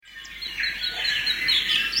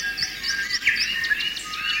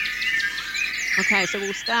Okay, so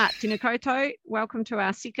we'll start. Tēnā koutou, welcome to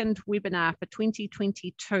our second webinar for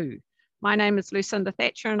 2022. My name is Lucinda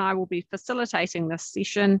Thatcher and I will be facilitating this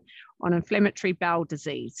session on inflammatory bowel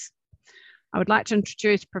disease. I would like to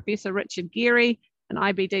introduce Professor Richard Geary, an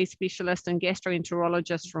IBD specialist and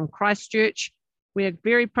gastroenterologist from Christchurch. We are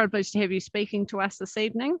very privileged to have you speaking to us this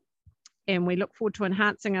evening, and we look forward to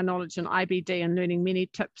enhancing our knowledge in IBD and learning many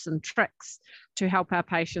tips and tricks to help our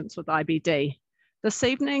patients with IBD. This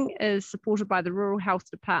evening is supported by the Rural Health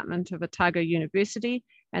Department of Otago University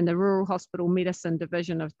and the Rural Hospital Medicine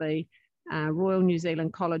Division of the Royal New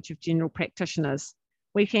Zealand College of General Practitioners.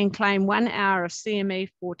 We can claim 1 hour of CME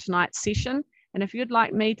for tonight's session, and if you'd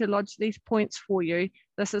like me to lodge these points for you,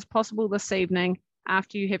 this is possible this evening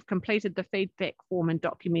after you have completed the feedback form and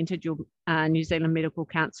documented your New Zealand Medical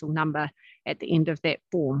Council number at the end of that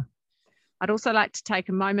form. I'd also like to take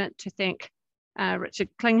a moment to thank Richard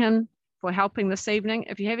Klingham for helping this evening.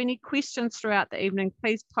 If you have any questions throughout the evening,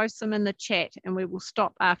 please post them in the chat and we will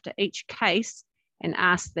stop after each case and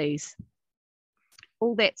ask these.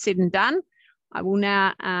 All that said and done, I will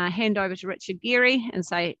now hand over to Richard Geary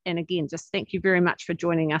and again, just thank you very much for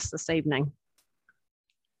joining us this evening.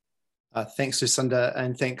 Thanks, Lucinda,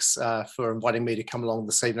 and thanks for inviting me to come along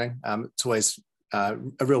this evening. It's always a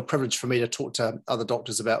real privilege for me to talk to other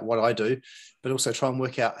doctors about what I do, but also try and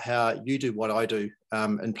work out how you do what I do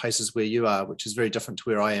in places where you are, which is very different to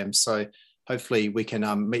where I am. So hopefully we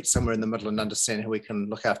can meet somewhere in the middle and understand how we can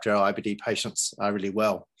look after our IBD patients really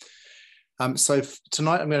well. So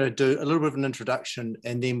tonight I'm going to do a little bit of an introduction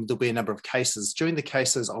and then there'll be a number of cases. During the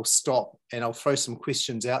cases, I'll stop and I'll throw some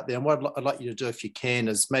questions out there. And what I'd like you to do, if you can,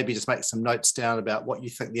 is maybe just make some notes down about what you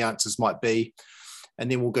think the answers might be.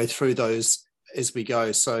 And then we'll go through those as we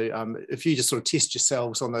go. So if you just sort of test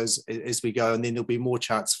yourselves on those as we go, and then there'll be more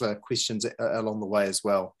chance for questions along the way as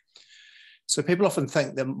well. So people often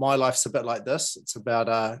think that my life's a bit like this. It's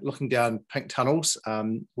about looking down pink tunnels,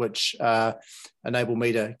 which enable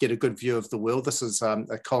me to get a good view of the world. This is a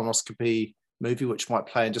colonoscopy movie, which might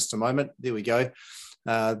play in just a moment. There we go.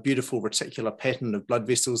 Beautiful reticular pattern of blood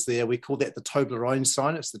vessels there. We call that the Toblerone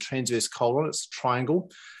sign. It's the transverse colon. It's a triangle.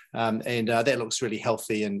 And that looks really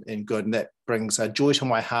healthy and good. And that brings joy to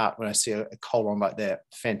my heart when I see a colon like that.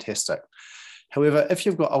 Fantastic. However, if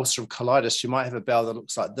you've got ulcerative colitis, you might have a bowel that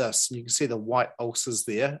looks like this. And you can see the white ulcers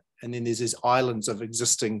there. And then there's these islands of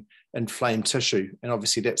existing inflamed tissue. And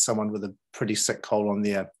obviously that's someone with a pretty sick colon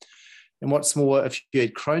there. And what's more, if you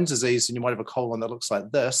had Crohn's disease, and you might have a colon that looks like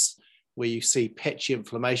this, where you see patchy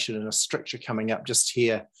inflammation and a stricture coming up just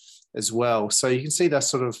here as well. So you can see they're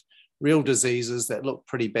sort of real diseases that look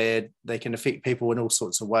pretty bad. They can affect people in all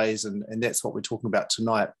sorts of ways. And that's what we're talking about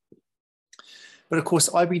tonight. But of course,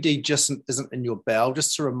 IBD just isn't in your bowel.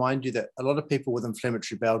 Just to remind you that a lot of people with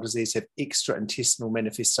inflammatory bowel disease have extra-intestinal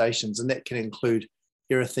manifestations, and that can include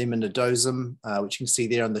erythema nodosum, which you can see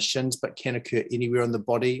there on the shins, but can occur anywhere on the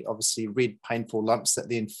body. Obviously, red, painful lumps that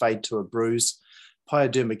then fade to a bruise.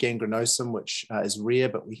 Pyoderma gangrenosum, which is rare,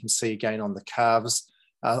 but we can see again on the calves,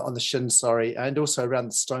 on the shins, sorry, and also around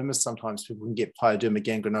the stomas. Sometimes people can get pyoderma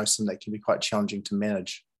gangrenosum that can be quite challenging to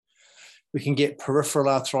manage. We can get peripheral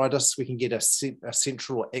arthritis. We can get a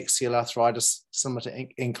central or axial arthritis, similar to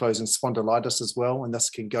ankylosing spondylitis as well, and this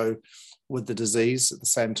can go with the disease at the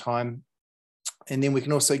same time. And then we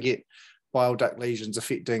can also get bile duct lesions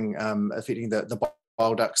affecting the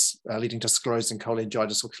bile ducts, leading to sclerosing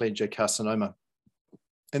cholangitis or cholangiocarcinoma.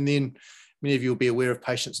 And then many of you will be aware of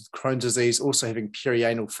patients with Crohn's disease also having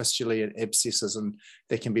perianal fistulae and abscesses, and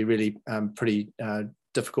they can be really pretty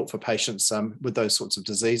difficult for patients with those sorts of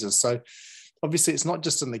diseases. So obviously it's not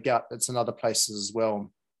just in the gut, it's in other places as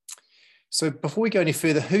well. So before we go any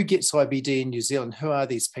further, who gets IBD in New Zealand? Who are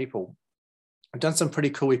these people? I've done some pretty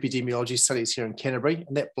cool epidemiology studies here in Canterbury,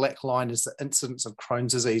 and that black line is the incidence of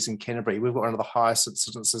Crohn's disease in Canterbury. We've got one of the highest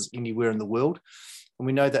incidences anywhere in the world. And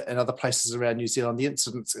we know that in other places around New Zealand, the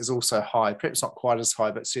incidence is also high, perhaps not quite as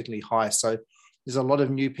high, but certainly high. So there's a lot of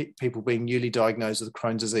new people being newly diagnosed with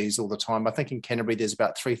Crohn's disease all the time. I think in Canterbury, there's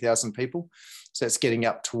about 3,000 people. So it's getting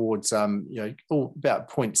up towards, about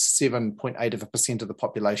 0.7% of the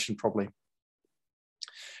population probably.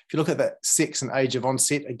 If you look at the sex and age of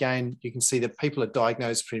onset, again, you can see that people are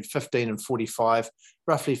diagnosed between 15 and 45,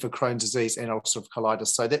 roughly for Crohn's disease and ulcerative colitis.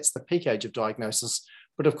 So that's the peak age of diagnosis.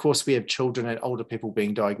 But of course, we have children and older people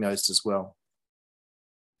being diagnosed as well.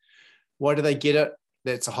 Why do they get it?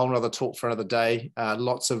 That's a whole other talk for another day.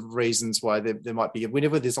 Lots of reasons why there might be.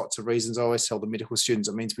 Whenever there's lots of reasons, I always tell the medical students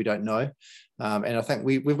it means we don't know. And I think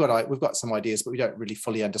we've got some ideas, but we don't really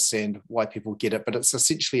fully understand why people get it. But it's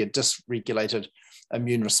essentially a dysregulated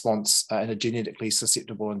immune response in a genetically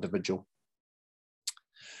susceptible individual.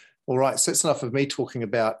 All right, so that's enough of me talking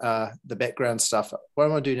about the background stuff. What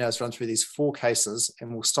I'm going to do now is run through these 4 cases,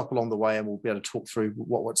 and we'll stop along the way and we'll be able to talk through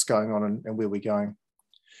what's going on and where we're going.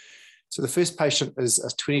 So the first patient is a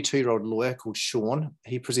 22-year-old lawyer called Sean.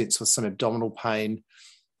 He presents with some abdominal pain,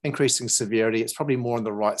 increasing severity. It's probably more on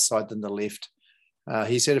the right side than the left.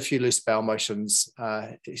 He's had a few loose bowel motions.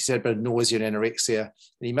 He's had a bit of nausea and anorexia, and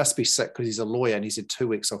he must be sick because he's a lawyer and he's had 2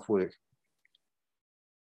 weeks off work.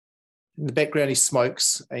 In the background, he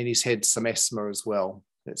smokes and he's had some asthma as well.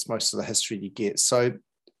 That's most of the history you get. So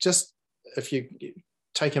just if you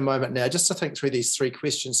take a moment now, just to think through these 3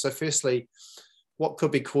 questions. So firstly, what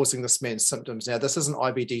could be causing this man's symptoms? Now, this isn't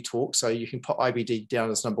IBD talk, so you can put IBD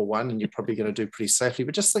down as number 1 and you're probably going to do pretty safely,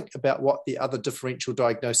 but just think about what the other differential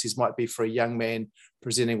diagnoses might be for a young man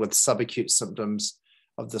presenting with subacute symptoms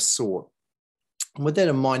of this sort. And with that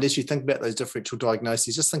in mind, as you think about those differential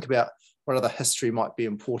diagnoses, just think about what other history might be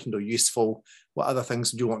important or useful, what other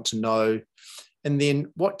things do you want to know, and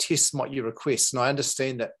then what tests might you request? And I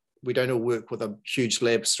understand that we don't all work with a huge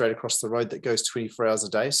lab straight across the road that goes 24 hours a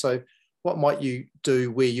day. So what might you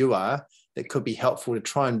do where you are that could be helpful to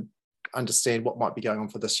try and understand what might be going on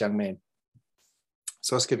for this young man?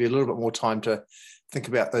 So let's give you a little bit more time to think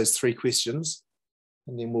about those 3 questions,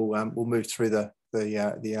 and then we'll move through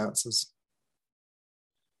the answers.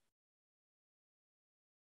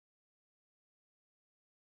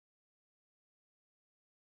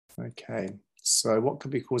 Okay, so what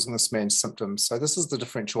could be causing this man's symptoms? So this is the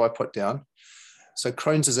differential I put down. So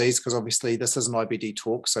Crohn's disease, because obviously this is an IBD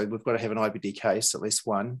talk, so we've got to have an IBD case, at least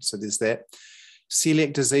one. So there's that.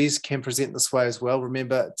 Celiac disease can present this way as well.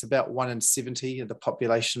 Remember, it's about 1 in 70 of the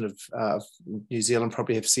population of New Zealand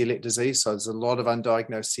probably have celiac disease. So there's a lot of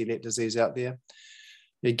undiagnosed celiac disease out there.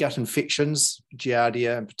 Your gut infections,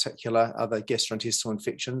 Giardia in particular, other gastrointestinal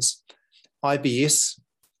infections. IBS,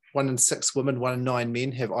 1 in 6 women, 1 in 9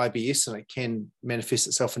 men have IBS, and it can manifest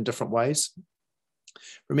itself in different ways.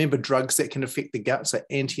 Remember, drugs that can affect the gut, so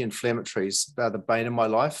anti-inflammatories, they're the bane of my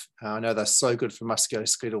life. I know they're so good for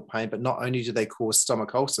musculoskeletal pain, but not only do they cause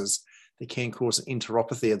stomach ulcers, they can cause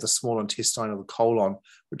enteropathy of the small intestine or the colon,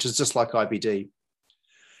 which is just like IBD.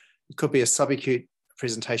 It could be a subacute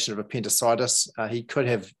presentation of appendicitis. He could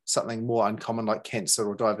have something more uncommon like cancer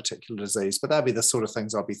or diverticular disease, but that'd be the sort of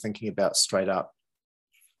things I'll be thinking about straight up.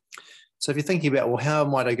 So if you're thinking about, well, how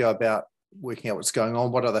might I go about working out what's going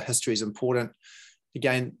on? What other history is important?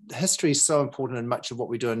 Again, history is so important in much of what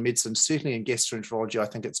we do in medicine, certainly in gastroenterology. I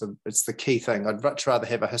think it's the key thing. I'd much rather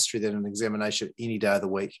have a history than an examination any day of the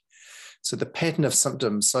week. So the pattern of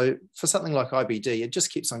symptoms. So for something like IBD, it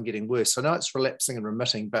just keeps on getting worse. So I know it's relapsing and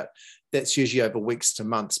remitting, but that's usually over weeks to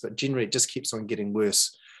months, but generally it just keeps on getting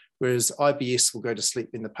worse. Whereas IBS will go to sleep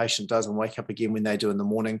when the patient does and wake up again when they do in the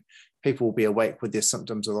morning. People will be awake with their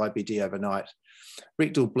symptoms of IBD overnight.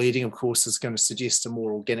 Rectal bleeding, of course, is going to suggest a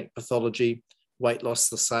more organic pathology. Weight loss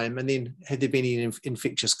the same. And then have there been any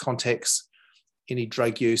infectious contacts, any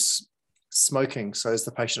drug use, smoking? So as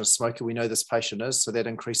the patient is a smoker, we know this patient is, so that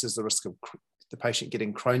increases the risk of the patient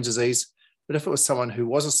getting Crohn's disease. But if it was someone who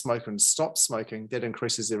was a smoker and stopped smoking, that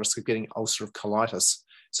increases the risk of getting ulcerative colitis.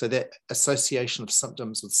 So that association of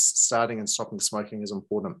symptoms with starting and stopping smoking is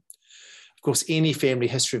important. Of course, any family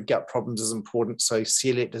history of gut problems is important. So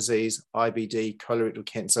celiac disease, IBD, colorectal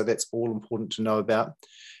cancer, that's all important to know about.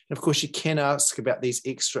 And of course, you can ask about these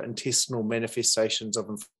extra intestinal manifestations of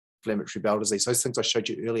inflammatory bowel disease, those things I showed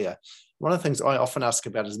you earlier. One of the things I often ask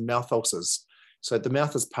about is mouth ulcers. So the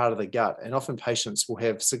mouth is part of the gut, and often patients will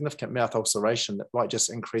have significant mouth ulceration that might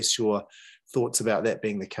just increase your thoughts about that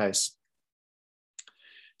being the case.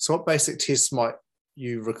 So what basic tests might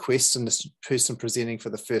you request in this person presenting for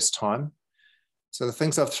the first time? So the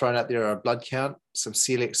things I've thrown out there are a blood count, some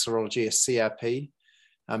celiac serology, a CRP,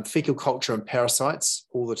 fecal culture and parasites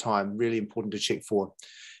all the time, really important to check for.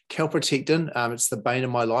 Calprotectin, it's the bane of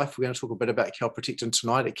my life. We're going to talk a bit about calprotectin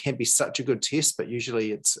tonight. It can be such a good test, but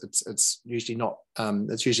usually it's usually not.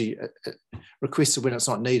 It's usually requested when it's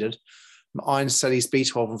not needed. Iron studies,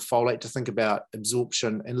 B12 and folate to think about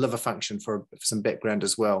absorption and liver function for some background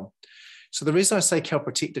as well. So the reason I say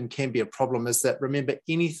calprotectin can be a problem is that, remember,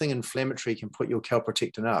 anything inflammatory can put your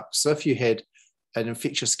calprotectin up. So if you had an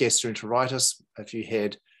infectious gastroenteritis, if you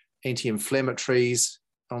had anti-inflammatories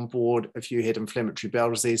on board, if you had inflammatory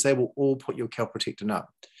bowel disease, they will all put your calprotectin up.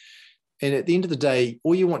 And at the end of the day,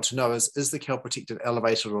 all you want to know is the calprotectin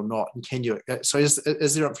elevated or not? And can you, so is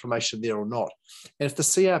there inflammation there or not? And if the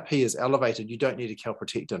CRP is elevated, you don't need a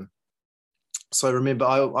calprotectin. So remember,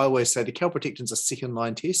 I always say the calprotectin is a second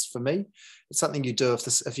line test for me. It's something you do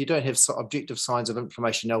if you don't have objective signs of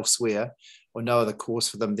inflammation elsewhere or no other cause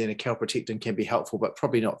for them, then a calprotectin can be helpful, but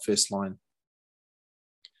probably not first line.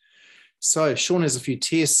 So Sean has a few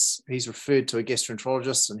tests. He's referred to a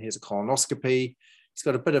gastroenterologist, and here's a colonoscopy. He's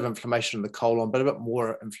got a bit of inflammation in the colon, but a bit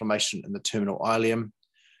more inflammation in the terminal ileum.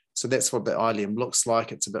 So that's what the ileum looks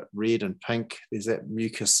like. It's a bit red and pink. There's that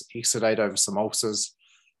mucus exudate over some ulcers.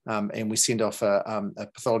 And we send off a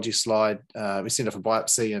pathology slide. We send off a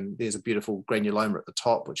biopsy, and there's a beautiful granuloma at the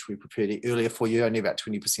top, which we prepared earlier for you. Only about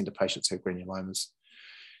 20% of patients have granulomas.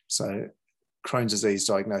 So Crohn's disease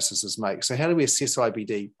diagnosis is made. So how do we assess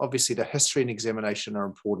IBD? Obviously, the history and examination are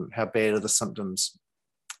important. How bad are the symptoms?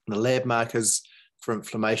 The lab markers for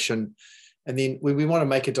inflammation. And then when we want to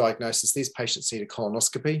make a diagnosis, these patients need a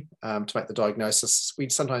colonoscopy to make the diagnosis.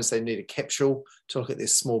 Sometimes they need a capsule to look at their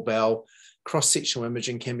small bowel. Cross-sectional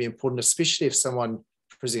imaging can be important, especially if someone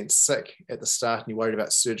presents sick at the start and you're worried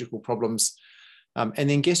about surgical problems. And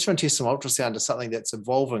then gastrointestinal ultrasound is something that's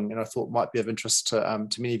evolving, and I thought might be of interest to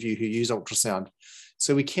many of you who use ultrasound.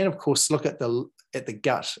 So we can, of course, look at the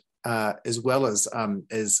gut as well as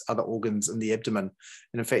other organs in the abdomen.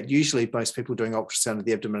 And in fact, usually most people doing ultrasound of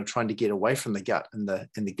the abdomen are trying to get away from the gut and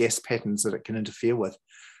the gas patterns that it can interfere with.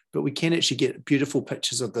 But we can actually get beautiful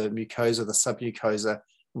pictures of the mucosa, the submucosa,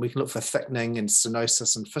 and we can look for thickening, and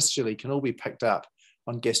stenosis and fistulae can all be picked up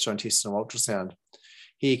on gastrointestinal ultrasound.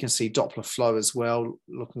 Here you can see Doppler flow as well,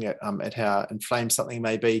 looking at how inflamed something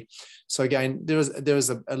may be. So again, there is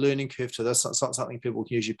a learning curve to this. It's not something people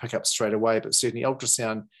can usually pick up straight away, but certainly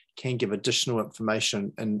ultrasound can give additional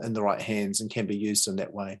information in the right hands and can be used in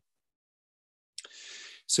that way.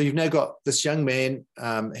 So you've now got this young man,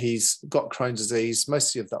 he's got Crohn's disease,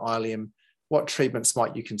 mostly of the ileum. What treatments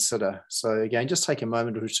might you consider? So again, just take a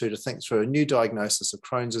moment or two to think through a new diagnosis of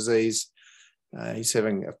Crohn's disease. He's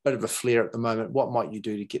having a bit of a flare at the moment. What might you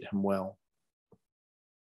do to get him well?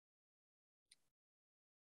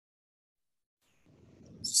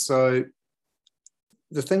 So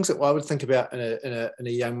the things that I would think about in a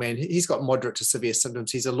young man, he's got moderate to severe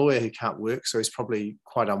symptoms. He's a lawyer who can't work, so he's probably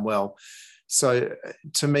quite unwell. So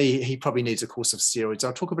to me, he probably needs a course of steroids.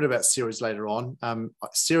 I'll talk a bit about steroids later on.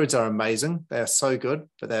 Steroids are amazing. They are so good,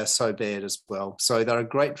 but they are so bad as well. So they're a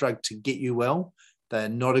great drug to get you well. They're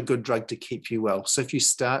not a good drug to keep you well. So if you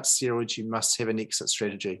start steroids, you must have an exit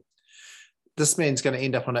strategy. This man's going to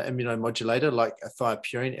end up on an immunomodulator like a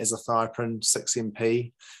thiopurine, azathioprine,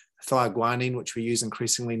 6-MP, thioguanine, which we use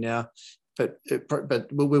increasingly now. But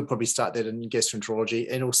we'll probably start that in gastroenterology,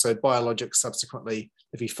 and also biologics subsequently,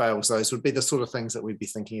 if he fails those, would be the sort of things that we'd be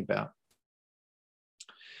thinking about.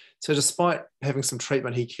 So despite having some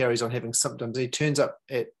treatment, he carries on having symptoms. He turns up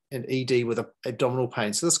at an ED with abdominal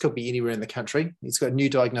pain. So this could be anywhere in the country. He's got a new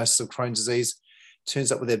diagnosis of Crohn's disease,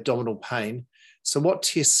 turns up with abdominal pain. So what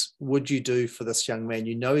tests would you do for this young man?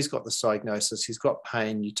 You know he's got this diagnosis, he's got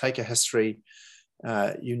pain, you take a history,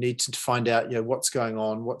 you need to find out what's going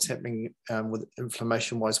on, what's happening with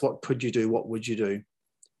inflammation-wise, what could you do, what would you do?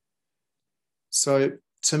 So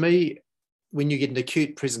to me, when you get an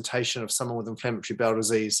acute presentation of someone with inflammatory bowel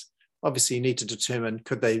disease, obviously you need to determine,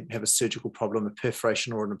 could they have a surgical problem, a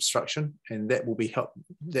perforation or an obstruction, and that will be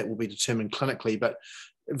determined clinically, but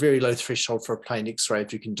a very low threshold for a plain X-ray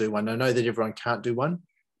if you can do one. I know that everyone can't do one,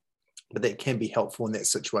 but that can be helpful in that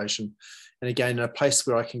situation. And again, in a place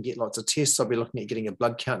where I can get lots of tests, I'll be looking at getting a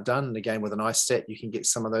blood count done. And again, with an ISTAT, you can get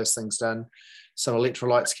some of those things done. Some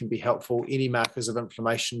electrolytes can be helpful. Any markers of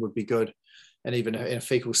inflammation would be good. And even in a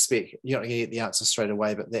fecal spec, you're not going to get the answer straight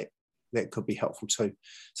away, but that could be helpful too.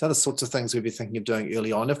 So other sorts of things we'd be thinking of doing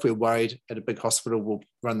early on. If we're worried at a big hospital, we'll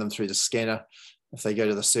run them through the scanner. If they go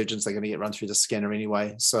to the surgeons, they're going to get run through the scanner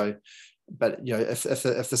anyway. So, but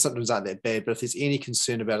if the symptoms aren't that bad, but if there's any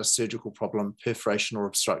concern about a surgical problem, perforation or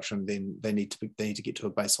obstruction, then they need to get to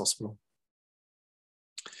a base hospital.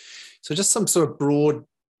 So just some sort of broad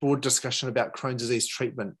discussion about Crohn's disease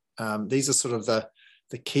treatment. These are sort of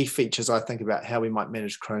the key features I think about how we might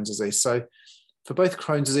manage Crohn's disease. So for both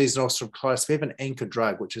Crohn's disease and ulcerative colitis, we have an anchor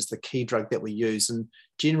drug, which is the key drug that we use. And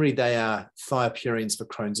generally they are thiopurines for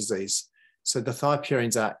Crohn's disease. So the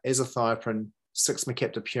thiopurines are azathioprine,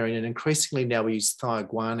 6-mercaptopurine, and increasingly now we use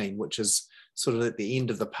thioguanine, which is sort of at the end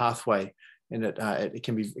of the pathway, and it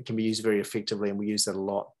can be used very effectively, and we use that a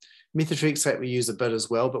lot. Methotrexate we use a bit as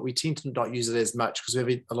well, but we tend to not use it as much because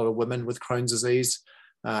we have a lot of women with Crohn's disease,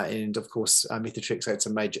 and of course methotrexate's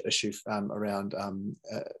a major issue around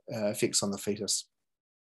effects on the fetus.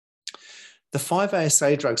 The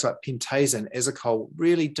 5-ASA drugs like Pentasa and Asacol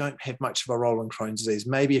really don't have much of a role in Crohn's disease.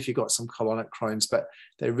 Maybe if you've got some colonic Crohn's, but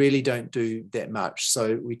they really don't do that much.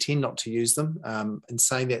 So we tend not to use them. In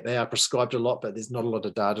saying that, they are prescribed a lot, but there's not a lot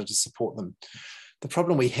of data to support them. The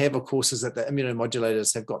problem we have, of course, is that the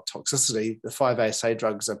immunomodulators have got toxicity. The 5-ASA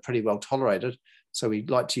drugs are pretty well tolerated. So we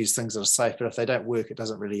like to use things that are safe, but if they don't work, it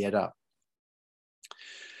doesn't really add up.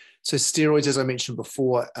 So steroids, as I mentioned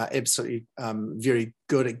before, are absolutely very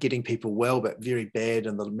good at getting people well, but very bad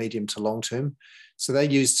in the medium to long term. So they're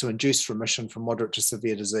used to induce remission from moderate to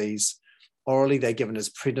severe disease. Orally, they're given as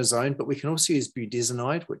prednisone, but we can also use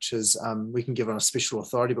budesonide, which is we can give on a special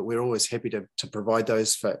authority, but we're always happy to provide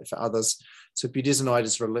those for others. So budesonide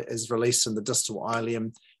is released in the distal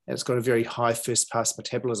ileum, and it's got a very high first-pass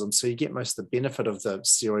metabolism. So you get most of the benefit of the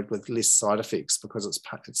steroid with less side effects because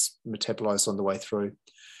it's metabolized on the way through.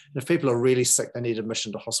 And if people are really sick, they need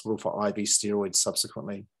admission to hospital for IV steroids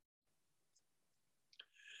subsequently.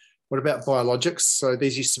 What about biologics? So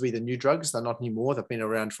these used to be the new drugs. They're not anymore. They've been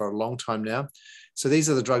around for a long time now. So these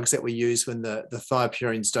are the drugs that we use when the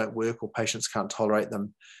thiopurines don't work or patients can't tolerate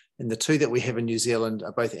them. And the two that we have in New Zealand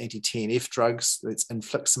are both anti-TNF drugs. It's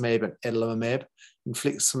infliximab and adalimumab.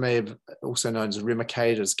 Infliximab, also known as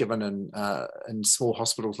Remicade, is given in small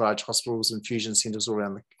hospitals, large hospitals, infusion centres all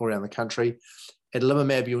around the country.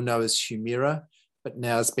 Adalimumab, you'll know, is Humira, but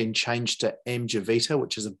now it's been changed to Amgevita,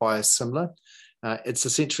 which is a biosimilar. It's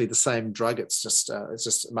essentially the same drug. It's just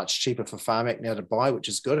much cheaper for Pharmac now to buy, which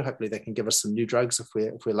is good. Hopefully they can give us some new drugs if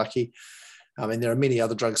we're lucky. And there are many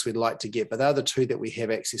other drugs we'd like to get, but they're the two that we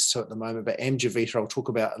have access to at the moment. But Amgevita, I'll talk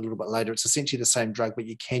about a little bit later. It's essentially the same drug, but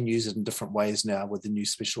you can use it in different ways now with the new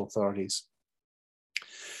special authorities.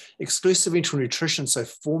 Exclusive enteral nutrition, so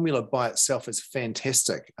formula by itself is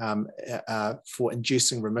fantastic for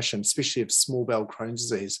inducing remission, especially of small bowel Crohn's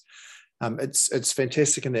disease. It's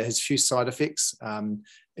fantastic in that it has few side effects.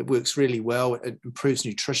 It works really well. It improves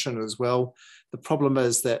nutrition as well. The problem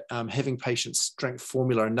is that having patients drink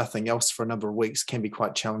formula and nothing else for a number of weeks can be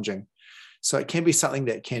quite challenging. So it can be something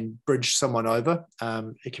that can bridge someone over.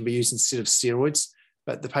 It can be used instead of steroids,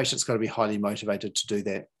 but the patient's got to be highly motivated to do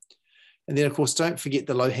that. And then, of course, don't forget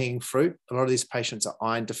the low-hanging fruit. A lot of these patients are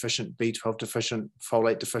iron deficient, B12 deficient,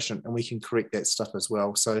 folate deficient, and we can correct that stuff as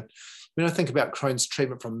well. So when I think about Crohn's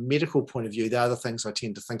treatment from a medical point of view, they are the things I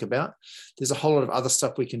tend to think about. There's a whole lot of other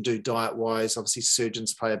stuff we can do diet-wise. Obviously,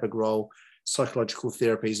 surgeons play a big role. Psychological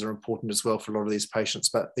therapies are important as well for a lot of these patients,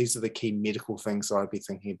 but these are the key medical things that I'd be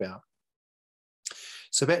thinking about.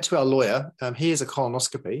 So back to our lawyer. He has a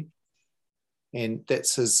colonoscopy, and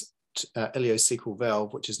that's his ileocecal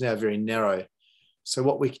valve, which is now very narrow. So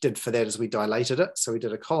what we did for that is we dilated it. So we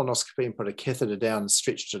did a colonoscopy and put a catheter down and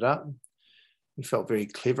stretched it up. We felt very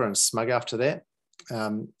clever and smug after that,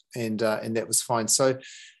 and that was fine. So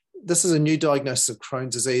this is a new diagnosis of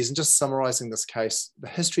Crohn's disease, and just summarising this case, the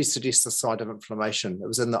history suggests a site of inflammation. It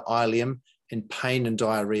was in the ileum, and pain and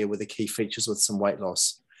diarrhoea were the key features with some weight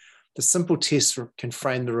loss. The simple test can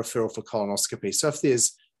frame the referral for colonoscopy. So if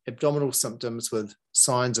there's abdominal symptoms with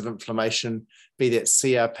signs of inflammation, be that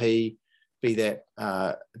CRP, be that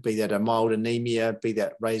a mild anemia, be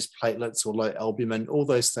that raised platelets or low albumin, all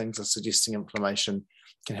those things are suggesting inflammation,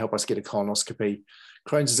 can help us get a colonoscopy.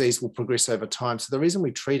 Crohn's disease will progress over time. So the reason we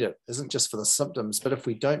treat it isn't just for the symptoms, but if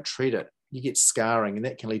we don't treat it, you get scarring, and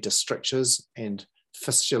that can lead to strictures and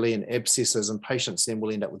fistulae and abscesses, and patients then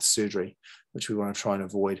will end up with surgery, which we want to try and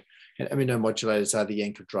avoid. And immunomodulators are the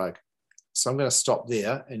anchor drug. So I'm going to stop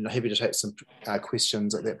there, and I'm happy to take some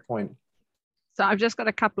questions at that point. So I've just got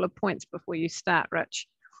a couple of points before you start, Rich.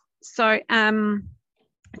 So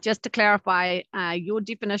just to clarify, your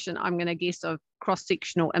definition, I'm going to guess, of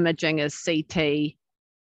cross-sectional imaging is CT,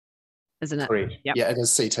 isn't it? Correct. Yep. Yeah, it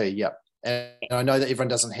is CT, yeah. And I know that everyone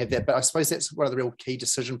doesn't have that, but I suppose that's one of the real key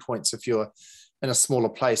decision points if you're in a smaller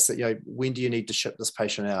place, that, when do you need to ship this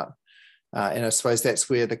patient out? And I suppose that's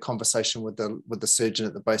where the conversation with the surgeon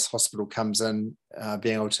at the base hospital comes in,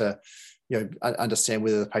 being able to understand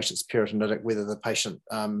whether the patient's peritonitic, whether the patient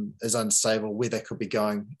is unstable, where they could be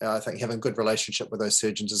going. I think having a good relationship with those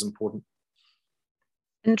surgeons is important.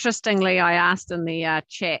 Interestingly, I asked in the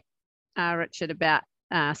chat, Richard, about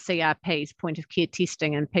CRP's point of care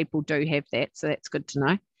testing, and people do have that, so that's good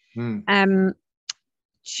to know.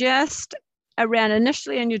 Just around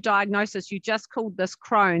initially in your diagnosis, you just called this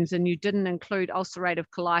Crohn's and you didn't include ulcerative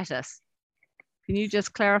colitis. Can you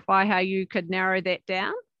just clarify how you could narrow that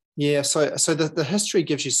down? Yeah, so the history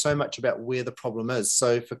gives you so much about where the problem is.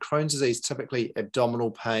 So for Crohn's disease, typically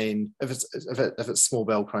abdominal pain, if it's small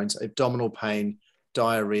bowel Crohn's, abdominal pain,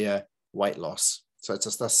 diarrhea, weight loss. So it's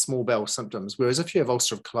just the small bowel symptoms. Whereas if you have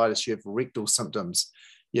ulcerative colitis, you have rectal symptoms,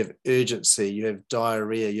 you have urgency, you have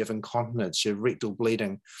diarrhea, you have incontinence, you have rectal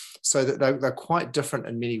bleeding. So that they're quite different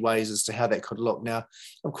in many ways as to how that could look. Now,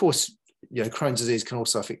 of course, Crohn's disease can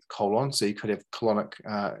also affect the colon, so you could have colonic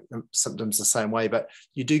symptoms the same way, but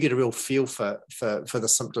you do get a real feel for the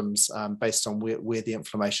symptoms based on where the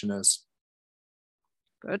inflammation is.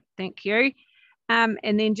 Good, thank you.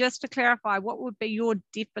 And then just to clarify, what would be your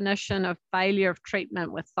definition of failure of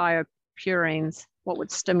treatment with thiopurines? What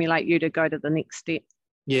would stimulate you to go to the next step?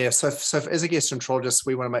 Yeah, so as a gastroenterologist,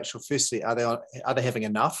 we want to make sure, firstly, are they having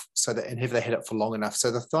enough, so that, and have they had it for long enough?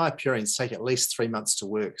 So the thiopurines take at least 3 months to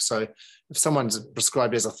work. So if someone's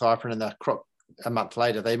prescribed as a thiopurine and they're a month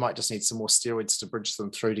later, they might just need some more steroids to bridge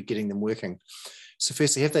them through to getting them working. So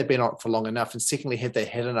firstly, have they been on it for long enough? And secondly, have they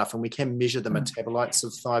had enough? And we can measure the metabolites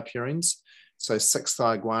of thiopurines. So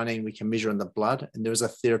 6-thioguanine we can measure in the blood, and there is a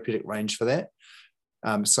therapeutic range for that.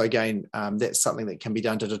 So again, that's something that can be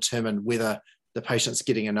done to determine whether the patient's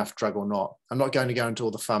getting enough drug or not. I'm not going to go into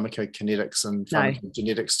all the pharmacokinetics and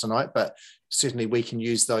pharmacogenetics tonight, but certainly we can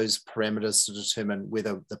use those parameters to determine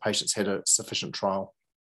whether the patient's had a sufficient trial.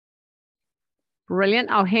 Brilliant.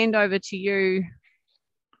 I'll hand over to you,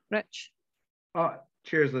 Rich.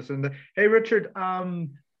 Cheers, Lucinda. Hey, Richard,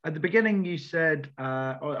 at the beginning you said,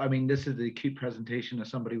 I mean, this is the acute presentation of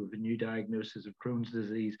somebody with a new diagnosis of Crohn's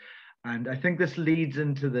disease. And I think this leads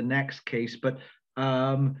into the next case, but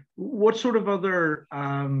what sort of other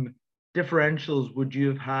differentials would you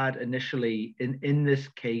have had initially in this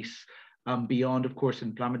case, beyond, of course,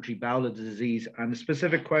 inflammatory bowel disease? And a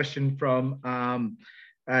specific question from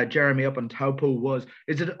Jeremy up on Taupo was,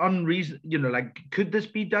 is it unreasonable, like, could this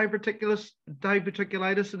be diverticulitis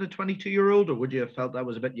in a 22-year-old, or would you have felt that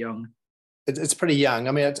was a bit young? It's pretty young.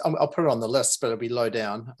 I mean, I'll put it on the list, but it'll be low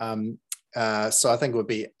down. So I think it would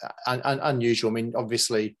be unusual. I mean,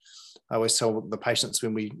 obviously, I always tell the patients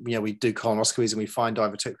when we do colonoscopies and we find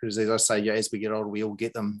diverticular disease, I say, yeah, as we get older, we all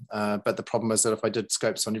get them. But the problem is that if I did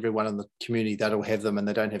scopes on everyone in the community, they'd all have them and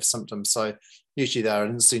they don't have symptoms. So usually they're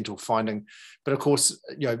an incidental finding. But of course,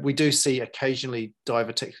 we do see occasionally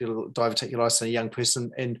diverticulitis in a young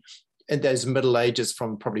person, and in those middle ages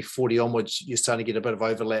from probably 40 onwards, you're starting to get a bit of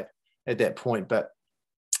overlap at that point. But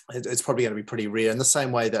it's probably going to be pretty rare, in the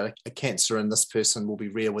same way that a cancer in this person will be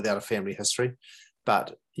rare without a family history.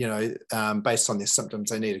 But, based on their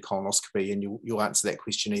symptoms, they need a colonoscopy, and you'll answer that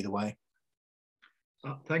question either way.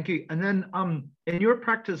 Thank you. And then in your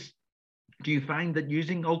practice, do you find that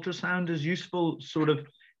using ultrasound is useful sort of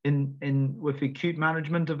in with acute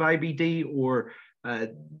management of IBD, or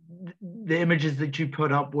the images that you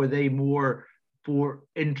put up, were they more for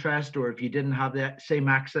interest, or if you didn't have that same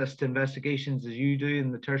access to investigations as you do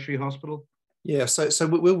in the tertiary hospital? Yeah, so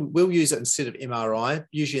we'll use it instead of MRI,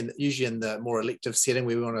 usually in the more elective setting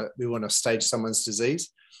where we want to stage someone's disease.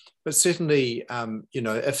 But certainly,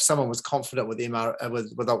 if someone was confident with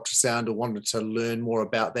with ultrasound or wanted to learn more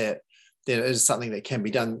about that, then it is something that can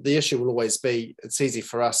be done. The issue will always be, it's easy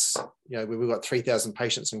for us, we've got 3,000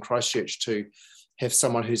 patients in Christchurch, to have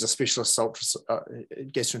someone who's a specialist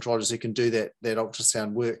gastroenterologist who can do that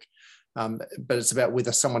ultrasound work. But it's about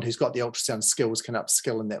whether someone who's got the ultrasound skills can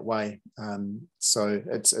upskill in that way. So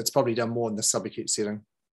it's probably done more in the subacute setting.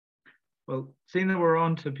 Well, seeing that we're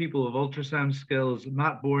on to people with ultrasound skills,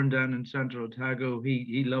 Matt Bourne down in Central Otago,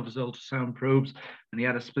 he loves ultrasound probes, and he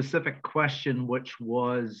had a specific question, which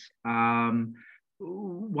was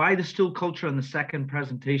why the stool culture on the second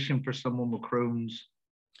presentation for someone with Crohn's?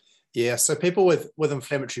 Yeah, so people with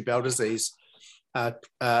inflammatory bowel disease are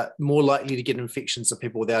more likely to get infections than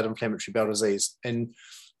people without inflammatory bowel disease. And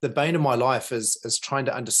the bane of my life is trying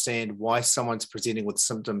to understand why someone's presenting with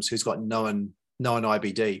symptoms who's got known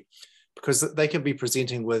IBD, because they can be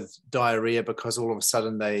presenting with diarrhea because all of a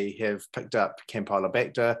sudden they have picked up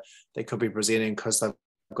Campylobacter. They could be presenting because they've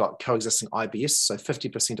got coexisting IBS. So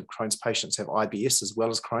 50% of Crohn's patients have IBS as well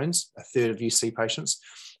as Crohn's, a third of UC patients.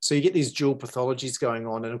 So you get these dual pathologies going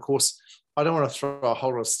on. And of course, I don't want to throw a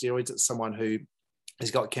whole lot of steroids at someone who has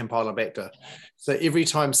got Campylobacter. So every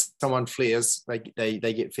time someone flares, they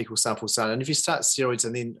get fecal samples done. And if you start steroids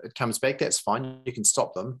and then it comes back, that's fine. You can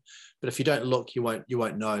stop them. But if you don't look, you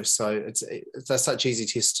won't know. So it's such easy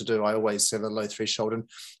tests to do. I always have a low threshold. And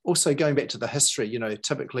also going back to the history,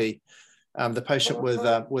 typically the patient with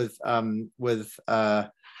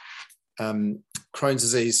Crohn's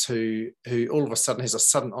disease who all of a sudden has a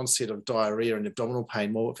sudden onset of diarrhea and abdominal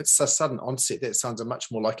pain. Well, if it's a sudden onset, that sounds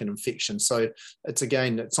much more like an infection. So it's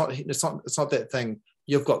not that thing.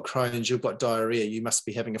 You've got Crohn's, you've got diarrhea, you must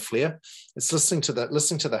be having a flare. It's listening to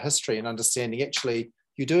the history and understanding, actually,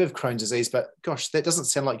 you do have Crohn's disease, but gosh, that doesn't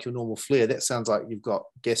sound like your normal flare. That sounds like you've got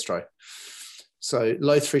gastro. So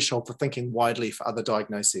low threshold for thinking widely for other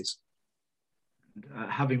diagnoses.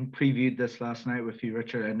 Having previewed this last night with you,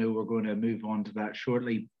 Richard, I know we're going to move on to that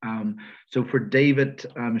shortly. So for David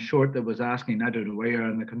Short that was asking, I don't know where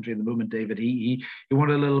you're in the country at the moment, David, he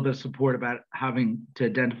wanted a little bit of support about having to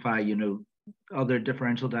identify, other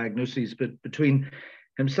differential diagnoses, but between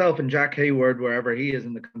himself and Jack Hayward, wherever he is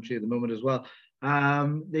in the country at the moment as well,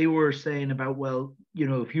 they were saying about, well, you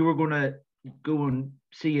know, if you were going to go and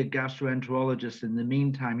see a gastroenterologist in the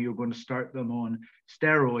meantime, you're going to start them on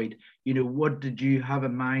steroid. You know, what did you have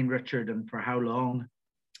in mind, Richard, and for how long?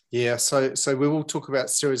 Yeah, so we will talk about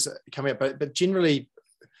steroids coming up, but generally,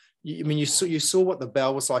 I mean, you saw what the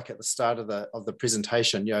bowel was like at the start of the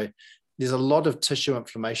presentation. You know, there's a lot of tissue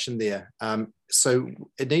inflammation there, so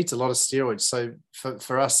it needs a lot of steroids. So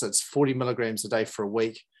for us, it's 40 milligrams a day for a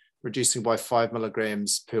week, reducing by 5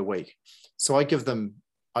 milligrams per week. So I give them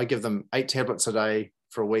 8 tablets a day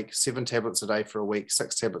for a week, 7 tablets a day for a week,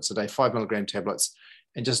 6 tablets a day, 5 milligram tablets,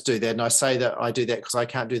 and just do that. And I say that I do that because I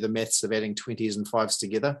can't do the maths of adding 20s and 5s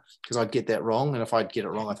together, because I'd get that wrong. And if I'd get it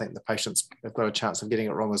wrong, I think the patients have got a chance of getting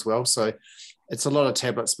it wrong as well. So it's a lot of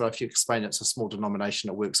tablets, but if you explain it's a small denomination,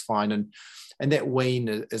 it works fine. And that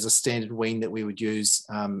wean is a standard wean that we would use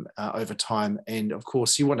over time. And of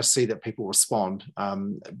course, you want to see that people respond.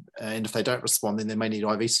 And if they don't respond, then they may need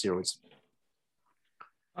IV steroids.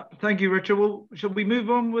 Thank you, Richard. Well, shall we move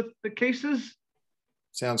on with the cases?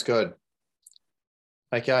 Sounds good.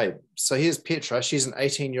 Okay, so here's Petra. She's an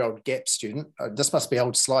 18-year-old GAP student. This must be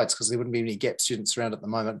old slides because there wouldn't be any GAP students around at the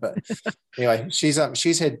moment. But anyway, she's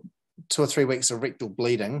had 2 or 3 weeks of rectal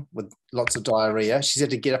bleeding with lots of diarrhea. She's had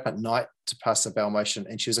to get up at night to pass her bowel motion,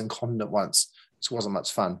 and she was incontinent once. This wasn't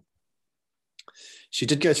much fun. She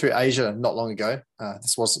did go through Asia not long ago.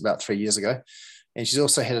 This was about 3 years ago. And she's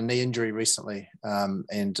also had a knee injury recently,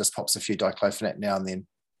 and just pops a few diclofenac now and then.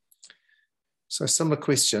 So similar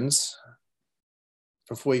questions.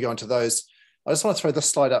 Before we go into those, I just want to throw this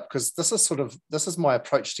slide up because this is my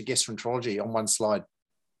approach to gastroenterology on one slide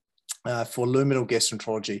for luminal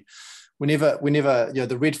gastroenterology. Whenever you know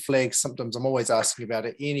the red flag symptoms, I'm always asking about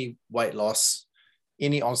it. Any weight loss,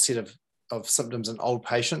 any onset of symptoms in old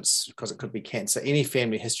patients, because it could be cancer, any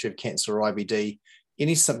family history of cancer or IBD,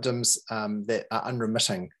 any symptoms that are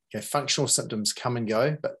unremitting. You know, functional symptoms come and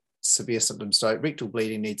go, but severe symptoms don't. Rectal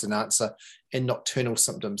bleeding needs an answer, and nocturnal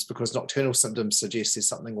symptoms, because nocturnal symptoms suggest there's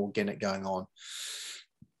something organic going on.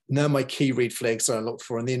 Now my key red flags that I look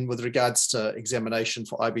for, and then with regards to examination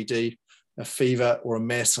for IBD, a fever or a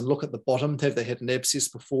mass, and look at the bottom, have they had an abscess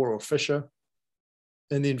before or a fissure?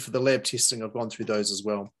 And then for the lab testing, I've gone through those as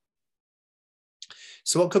well.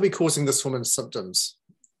 So what could be causing this woman's symptoms?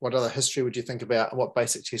 What other history would you think about? What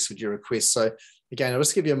basic tests would you request? So again, I'll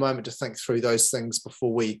just give you a moment to think through those things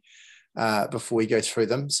before we go through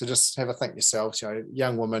them. So just have a think yourselves. You know,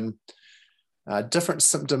 young woman, different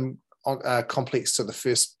symptom complex to the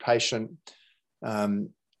first patient.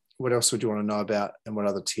 What else would you want to know about, and what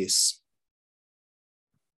other tests?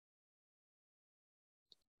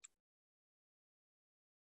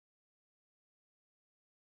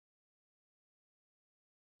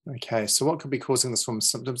 Okay, so what could be causing this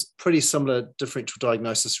woman's symptoms? Pretty similar differential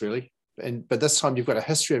diagnosis, really. But this time you've got a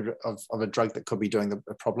history of a drug that could be doing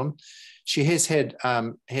the problem. She has had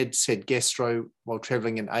gastro while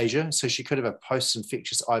traveling in Asia, so she could have a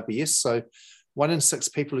post-infectious IBS. So 1 in 6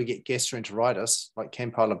 people who get gastroenteritis, like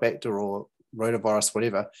Campylobacter or rotavirus,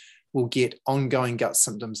 whatever, will get ongoing gut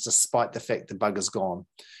symptoms despite the fact the bug is gone.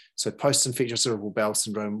 So post-infectious cerebral bowel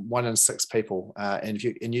syndrome, 1 in 6 people. And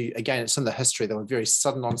again, it's in the history, there were very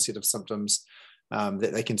sudden onset of symptoms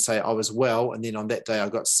that they can say, I was well, and then on that day I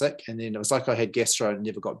got sick, and then it was like I had gastro and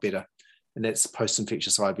never got better. And that's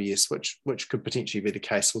post-infectious IBS, which could potentially be the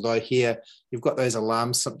case. Although here you've got those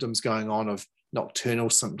alarm symptoms going on of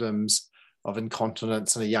nocturnal symptoms, of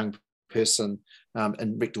incontinence in a young person,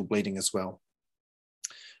 and rectal bleeding as well.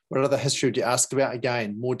 What other history would you ask about?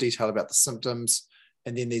 Again, more detail about the symptoms,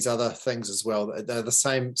 and then these other things as well. They're the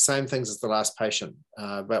same things as the last patient,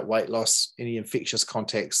 about weight loss, any infectious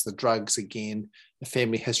contacts, the drugs again, the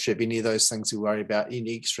family history of any of those things we worry about,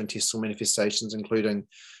 any extraintestinal manifestations, including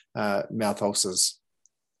mouth ulcers.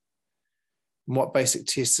 And what basic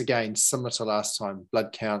tests, again, similar to last time: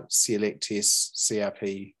 blood count, CLEC tests,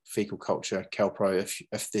 CRP, fecal culture, Calpro,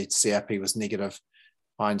 if the CRP was negative,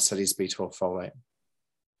 iron studies, B12 folate.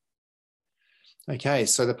 Okay,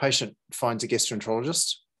 so the patient finds a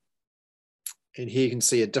gastroenterologist, and here you can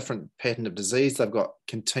see a different pattern of disease. They've got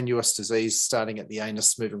continuous disease starting at the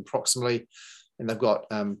anus, moving proximally, and they've got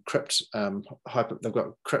crypt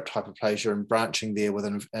hyperplasia and branching there with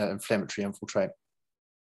an inflammatory infiltrate.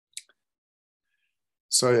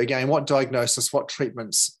 So again, what diagnosis, what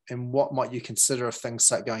treatments, and what might you consider if things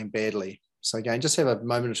start going badly? So again, just have a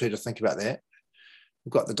moment or two to think about that.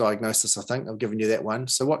 We've got the diagnosis, I think. I've given you that one.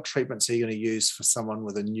 So what treatments are you going to use for someone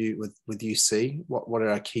with UC? What are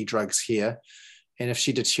our key drugs here? And if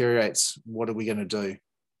she deteriorates, what are we going to do?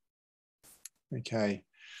 Okay.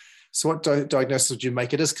 So what diagnosis would you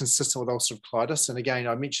make? It is consistent with ulcerative colitis. And again,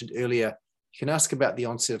 I mentioned earlier, you can ask about the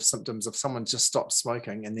onset of symptoms. If someone just stopped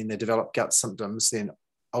smoking and then they develop gut symptoms, then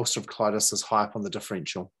ulcerative colitis is high up on the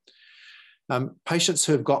differential. Patients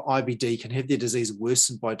who have got IBD can have their disease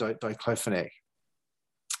worsened by diclofenac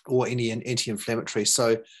or any anti-inflammatory.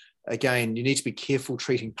 So again, you need to be careful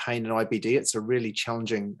treating pain in IBD. It's a really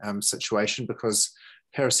challenging situation because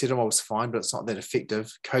paracetamol is fine, but it's not that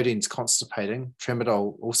effective. Codeine's constipating,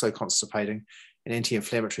 tramadol also constipating, and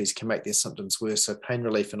anti-inflammatories can make their symptoms worse. So pain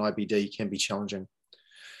relief in IBD can be challenging.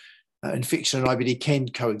 Infection and IBD can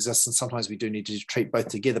coexist, and sometimes we do need to treat both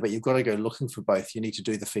together, but you've got to go looking for both. You need to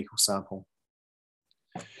do the fecal sample.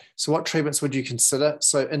 So what treatments would you consider?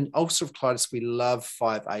 So in ulcerative colitis, we love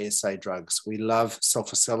 5-ASA drugs. We love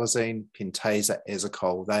sulfasalazine, Pentasa,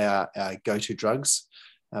 Azicol. They are our go-to drugs,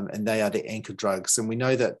 and they are the anchor drugs. And we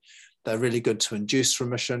know that they're really good to induce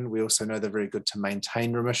remission. We also know they're very good to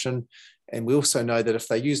maintain remission. And we also know that if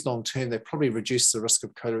they use long-term, they probably reduce the risk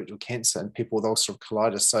of colorectal cancer in people with ulcerative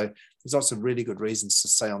colitis. So there's lots of really good reasons to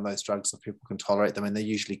stay on those drugs if people can tolerate them, and they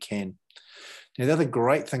usually can. Now, the other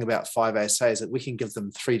great thing about 5-ASA is that we can give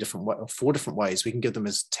them 4 different ways. We can give them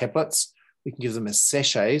as tablets. We can give them as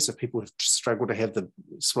sachets if people struggle to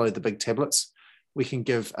swallow the big tablets. We can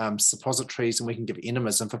give suppositories, and we can give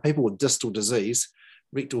enemas. And for people with distal disease,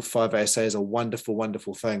 rectal 5-ASA is a wonderful,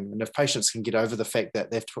 wonderful thing. And if patients can get over the fact that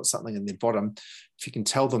they have to put something in their bottom, if you can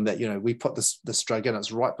tell them that, we put this drug in,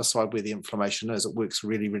 it's right beside where the inflammation is, it works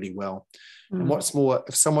really, really well. And what's more,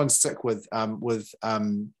 if someone's sick with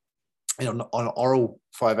on oral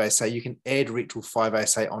 5-ASA, you can add rectal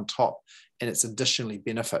 5-ASA on top, and it's additionally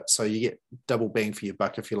benefit. So you get double bang for your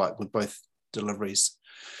buck, if you like, with both deliveries.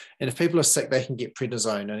 And if people are sick, they can get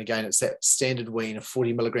prednisone. And again, it's that standard wean of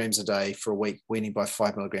 40 milligrams a day for a week, weaning by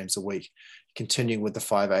 5 milligrams a week. Continuing with the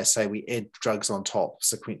 5-ASA, we add drugs on top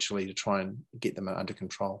sequentially to try and get them under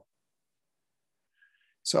control.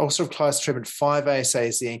 So ulcerative colitis treatment, 5-ASA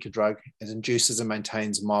is the anchor drug. It induces and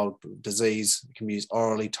maintains mild disease. It can be used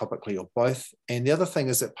orally, topically, or both. And the other thing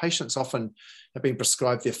is that patients often have been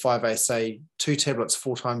prescribed their 5-ASA 2 tablets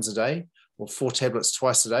 4 times a day, or 4 tablets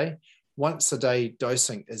twice a day. Once a day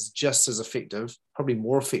dosing is just as effective, probably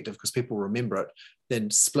more effective because people remember it,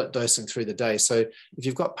 than split dosing through the day. So if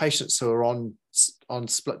you've got patients who are on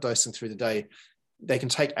split dosing through the day, they can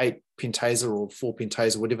take 8 Pentasa or 4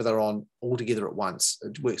 Pentasa, whatever they're on, all together at once.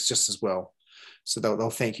 It works just as well. So they'll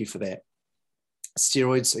thank you for that.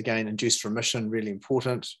 Steroids, again, induced remission, really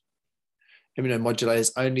important.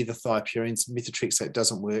 Immunomodulators, only the thiopurines. Methotrexate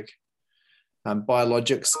doesn't work.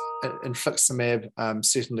 Biologics, infliximab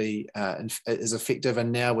certainly is effective,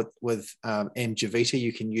 and now with Amgevita,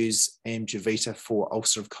 you can use Amgevita for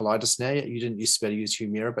ulcerative colitis now. You didn't used to be able to use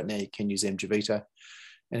Humira, but now you can use Amgevita,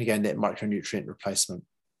 and again, that micronutrient replacement.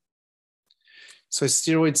 So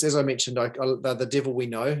steroids, as I mentioned, they're the devil we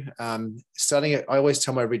know. I always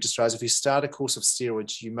tell my registrars, if you start a course of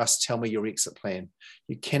steroids, you must tell me your exit plan.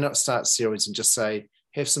 You cannot start steroids and just say,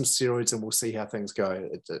 have some steroids and we'll see how things go.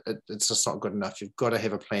 It's just not good enough. You've got to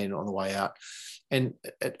have a plan on the way out. And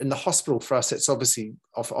in the hospital for us, it's obviously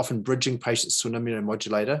often bridging patients to an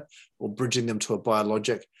immunomodulator or bridging them to a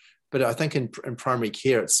biologic. But I think in primary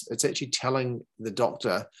care, it's actually telling the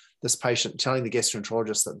doctor, telling the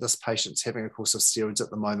gastroenterologist that this patient's having a course of steroids at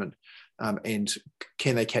the moment, and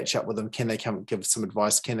can they catch up with them? Can they come give some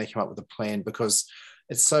advice? Can they come up with a plan? Because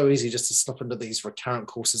it's so easy just to slip into these recurrent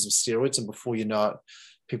courses of steroids, and before you know it,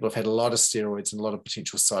 people have had a lot of steroids and a lot of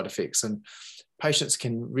potential side effects. And patients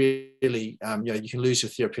can really, you can lose your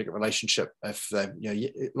therapeutic relationship if they,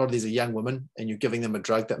 a lot of these are young women, and you're giving them a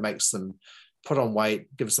drug that makes them put on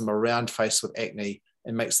weight, gives them a round face with acne,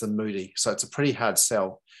 and makes them moody. So it's a pretty hard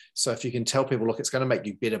sell. So if you can tell people, look, it's going to make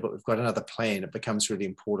you better, but we've got another plan, it becomes really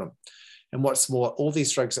important. And what's more, all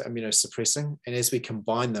these drugs are immunosuppressing, and as we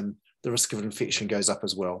combine them, the risk of infection goes up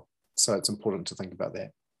as well. So it's important to think about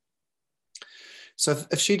that. So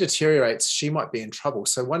if she deteriorates, she might be in trouble.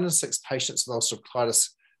 So 1 in 6 patients with ulcerative colitis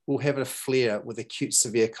will have a flare with acute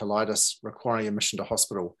severe colitis requiring admission to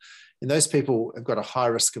hospital. And those people have got a high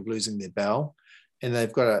risk of losing their bowel, and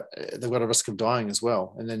they've got a risk of dying as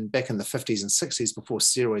well. And then back in the 50s and 60s, before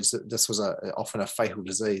steroids, this was often a fatal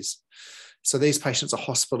disease. So these patients are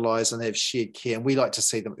hospitalized and they have shared care, and we like to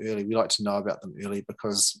see them early. We like to know about them early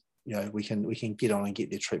because we can get on and get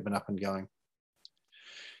their treatment up and going.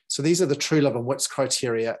 So these are the Truelove and Wits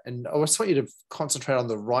criteria, and I just want you to concentrate on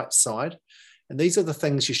the right side. And these are the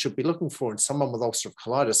things you should be looking for in someone with ulcerative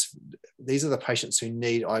colitis. These are the patients who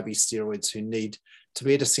need IV steroids, who need to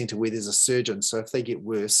be at a centre where there's a surgeon. So if they get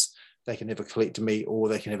worse, they can have a colectomy or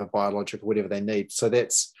they can have a biologic or whatever they need. So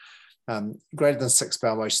that's greater than 6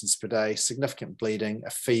 bowel motions per day, significant bleeding, a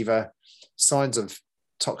fever, signs of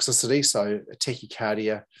toxicity, so a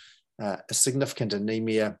tachycardia, a significant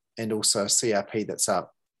anemia, and also a CRP that's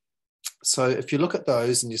up. So if you look at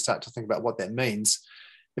those and you start to think about what that means,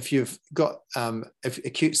 if you've got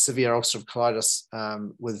acute severe ulcerative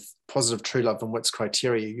colitis with positive Truelove and Witts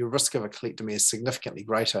criteria, your risk of a colectomy is significantly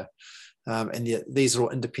greater. And yet these are all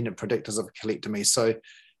independent predictors of a colectomy. So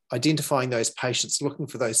identifying those patients, looking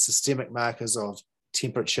for those systemic markers of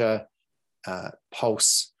temperature,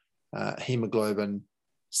 pulse, hemoglobin,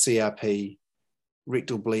 CRP,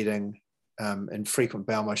 rectal bleeding, and frequent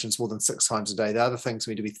bowel motions more than 6 times a day. They're the things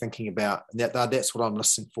we need to be thinking about. And that's what I'm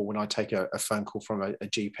listening for when I take a phone call from a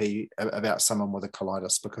GP about someone with a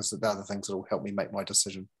colitis, because they're the things that will help me make my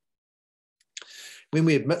decision. When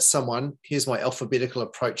we admit someone, here's my alphabetical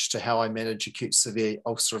approach to how I manage acute severe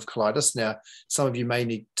ulcerative colitis. Now, some of you may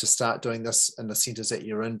need to start doing this in the centres that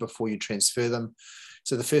you're in before you transfer them.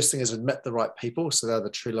 So the first thing is admit the right people. So they're the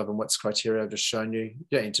Truelove and Witts criteria I've just shown you. You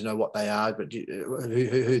don't need to know what they are, but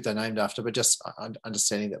who they're named after, but just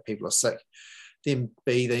understanding that people are sick. Then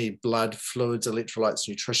B, they need blood, fluids, electrolytes,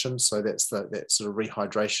 nutrition. So that's that sort of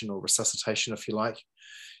rehydration or resuscitation, if you like.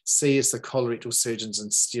 C is the colorectal surgeons and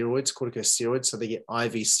steroids, corticosteroids. So they get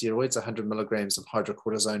IV steroids, 100 milligrams of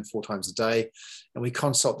hydrocortisone 4 times a day. And we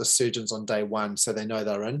consult the surgeons on day 1 so they know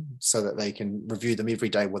they're in, so that they can review them every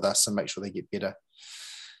day with us and make sure they get better.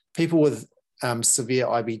 People with severe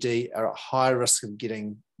IBD are at high risk of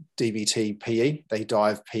getting DVT PE. They die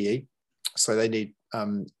of PE. So they need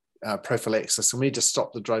prophylaxis. And we need to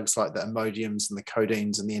stop the drugs like the Imodiums and the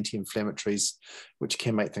codeines and the anti-inflammatories, which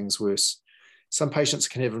can make things worse. Some patients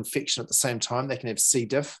can have infection at the same time. They can have C.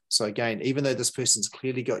 diff. So again, even though this person's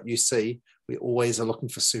clearly got UC, we always are looking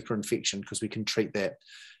for super infection because we can treat that.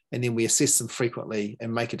 And then we assess them frequently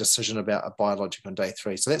and make a decision about a biologic on day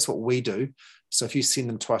 3. So that's what we do. So if you send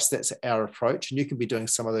them to us, that's our approach. And you can be doing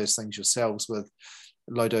some of those things yourselves with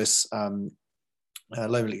low dose, low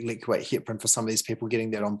molecular weight heparin for some of these people,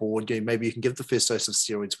 getting that on board. Maybe you can give the first dose of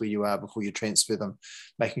steroids where you are before you transfer them,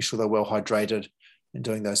 making sure they're well hydrated and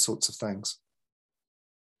doing those sorts of things.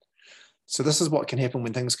 So this is what can happen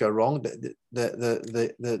when things go wrong.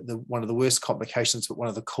 One of the worst complications, but one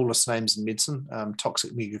of the coolest names in medicine,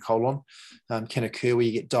 toxic megacolon, can occur where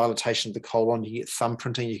you get dilatation of the colon, you get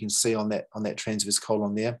thumbprinting, you can see on that transverse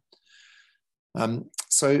colon there.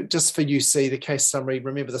 So just for UC, the case summary,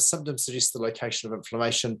 remember the symptoms suggest the location of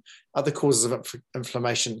inflammation. Other causes of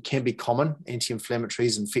inflammation can be common,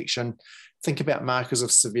 anti-inflammatories, infection. Think about markers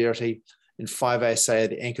of severity. And 5-ASA are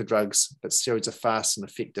the anchor drugs, but steroids are fast and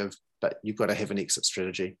effective, but you've got to have an exit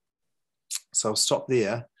strategy. So I'll stop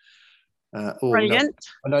there. Brilliant.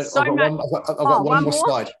 No, I've got one more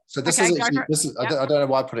slide. So this is actually, I don't know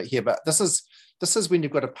why I put it here, but this is when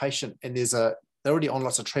you've got a patient and they're already on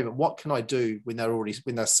lots of treatment. What can I do when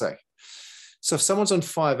they're sick? So if someone's on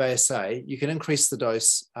 5-ASA, you can increase the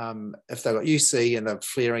dose. If they've got UC and they're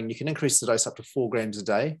flaring, you can increase the dose up to 4 grams a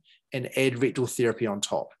day and add rectal therapy on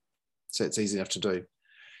top. So it's easy enough to do.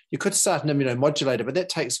 You could start an immunomodulator, but that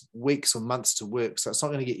takes weeks or months to work. So it's not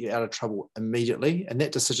going to get you out of trouble immediately. And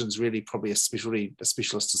that decision is really probably a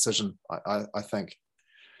specialist decision, I think.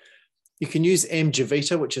 You can use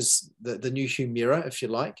Amgevita, which is the new Humira, if you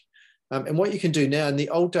like. And what you can do now, in the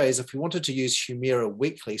old days, if we wanted to use Humira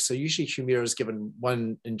weekly, so usually Humira is given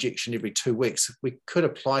 1 injection every 2 weeks, we could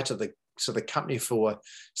apply to the company for a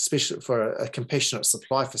compassionate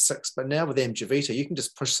supply for 6. But now with Amgevita, you can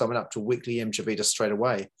just push someone up to weekly Amgevita straight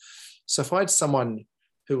away. So if I had someone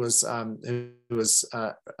who came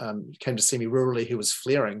to see me rurally who was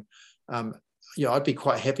flaring, I'd be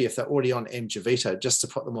quite happy if they're already on Amgevita, just to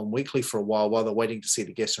put them on weekly for a while they're waiting to see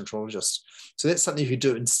the gastroenterologist. So that's something you could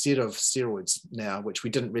do instead of steroids now, which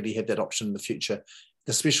we didn't really have that option in the future.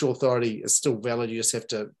 The special authority is still valid. You just have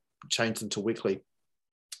to change them to weekly.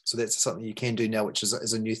 So that's something you can do now, which is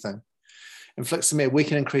a new thing. Infliximab, we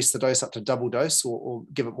can increase the dose up to double dose or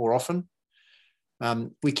give it more often.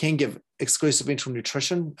 We can give exclusive enteral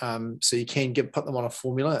nutrition. So you can put them on a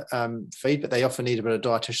formula feed, but they often need a bit of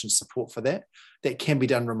dietitian support for that. That can be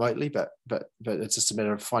done remotely, but it's just a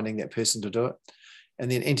matter of finding that person to do it. And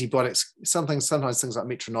then antibiotics, sometimes things like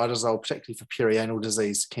metronidazole, particularly for perianal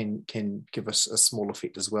disease, can give us a small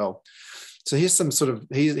effect as well. So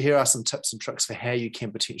here are some tips and tricks for how you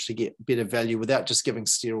can potentially get better value without just giving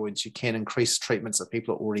steroids. You can increase treatments that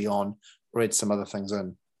people are already on or add some other things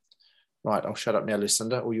in. Right, I'll shut up now,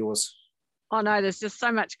 Lucinda, all yours. Oh no, there's just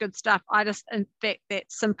so much good stuff. In fact, that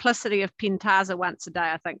simplicity of Pentasa once a day,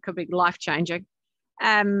 I think could be life-changing.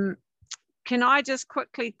 Can I just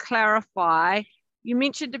quickly clarify, you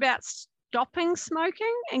mentioned about stopping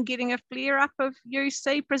smoking and getting a flare up of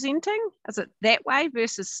UC presenting? Is it that way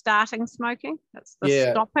versus starting smoking? That's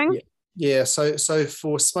the stopping. Yeah. So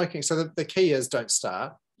for smoking, so the key is don't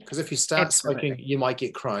start, because if you start Absolutely. smoking, you might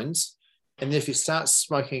get Crohn's, and then if you start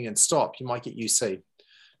smoking and stop, you might get UC.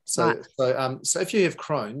 So, Right. so if you have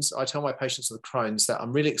Crohn's, I tell my patients with Crohn's that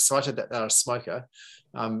I'm really excited that they're a smoker.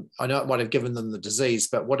 I know it might have given them the disease,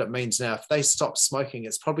 but what it means now, if they stop smoking,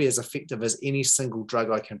 it's probably as effective as any single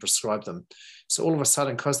drug I can prescribe them. So all of a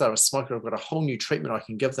sudden, because they're a smoker, I've got a whole new treatment I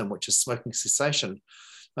can give them, which is smoking cessation.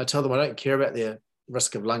 I tell them I don't care about their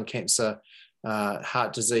risk of lung cancer,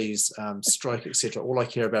 heart disease, stroke, etc. All I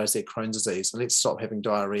care about is their Crohn's disease, and let's stop having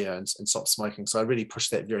diarrhea and stop smoking. So I really push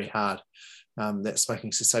that very hard. That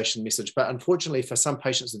smoking cessation message. But unfortunately, for some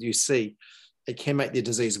patients with UC, it can make their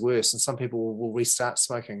disease worse. And some people will restart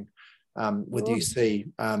smoking with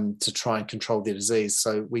UC to try and control their disease.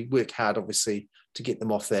 So we work hard, obviously, to get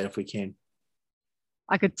them off that if we can.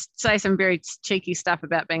 I could say some very cheeky stuff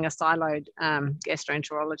about being a siloed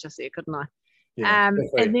gastroenterologist there, couldn't I? Yeah,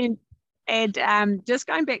 and just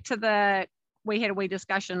going back to we had a wee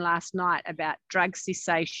discussion last night about drug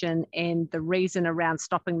cessation and the reason around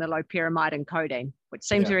stopping the loperamide and codeine, which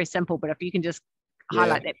seems very simple, but if you can just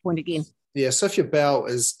highlight that point again. Yeah, so if your bowel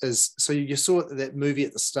is so you saw that movie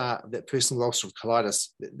at the start of that person with ulcerative colitis,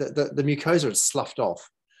 the mucosa is sloughed off.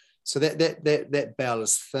 So that bowel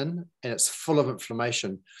is thin and it's full of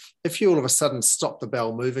inflammation. If you all of a sudden stop the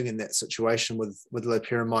bowel moving in that situation with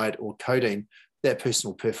loperamide or codeine, that person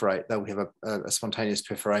will perforate. They'll have a spontaneous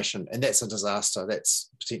perforation, and that's a disaster. That's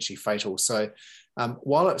potentially fatal. So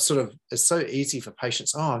while it sort of is so easy for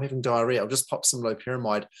patients, I'm having diarrhea, I'll just pop some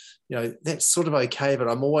loperamide, that's sort of okay, but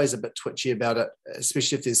I'm always a bit twitchy about it,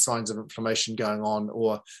 especially if there's signs of inflammation going on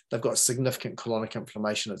or they've got significant colonic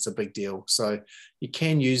inflammation. It's a big deal. So you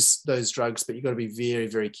can use those drugs, but you've got to be very,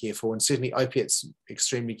 very careful, and certainly opiates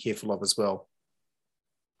extremely careful of as well.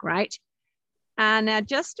 Great. Now,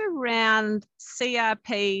 just around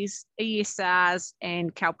CRPs, ESRs,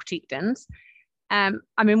 and calprotectins,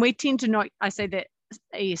 we tend to not, I say that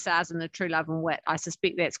ESRs and the True Love and Wit, I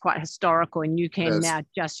suspect that's quite historical, and you can now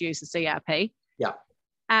just use the CRP. Yeah.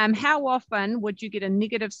 How often would you get a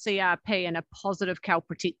negative CRP and a positive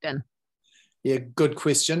calprotectin? Yeah, good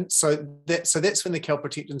question. So that's when the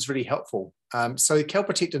calprotectin is really helpful. So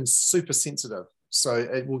calprotectin is super sensitive. So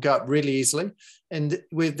it will go up really easily. And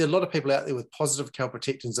there are a lot of people out there with positive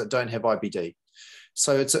calprotectins that don't have IBD.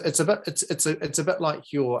 So it's a bit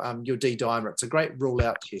like your D-dimer. It's a great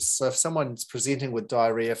rule-out test. So if someone's presenting with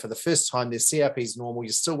diarrhea for the first time, their CRP is normal,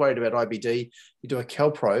 you're still worried about IBD, you do a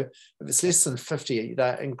calpro. If it's less than 50,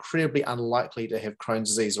 they're incredibly unlikely to have Crohn's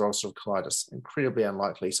disease or ulcerative colitis. Incredibly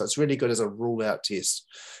unlikely. So it's really good as a rule-out test.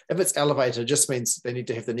 If it's elevated, it just means they need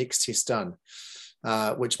to have the next test done.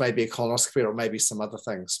 Which may be a colonoscopy or maybe some other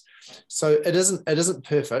things. So it isn't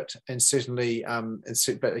perfect, and certainly,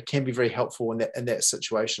 but it can be very helpful in that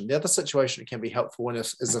situation. The other situation it can be helpful in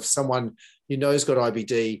is if someone you know has got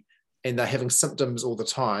IBD and they're having symptoms all the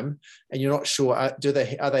time, and you're not sure are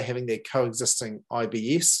they having their coexisting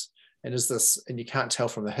IBS, and you can't tell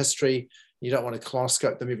from the history. You don't want to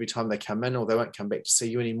colonoscope them every time they come in, or they won't come back to see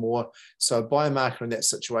you anymore. So a biomarker in that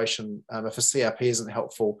situation, if a CRP isn't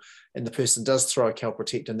helpful and the person does throw a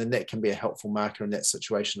calprotectin, then that can be a helpful marker in that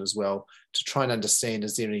situation as well, to try and understand,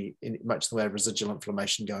 is there any much in the way of residual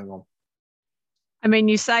inflammation going on?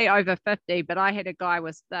 You say over 50, but I had a guy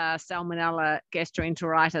with salmonella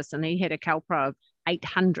gastroenteritis, and he had a calpro of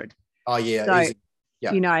 800. Oh, yeah. So, easy.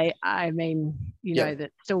 Yeah.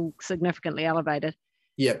 That's still significantly elevated.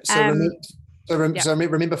 Yeah. So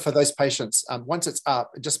remember for those patients, once it's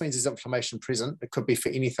up, it just means there's inflammation present. It could be for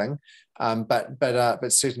anything, but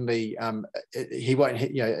certainly he won't.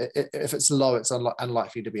 If it's low, it's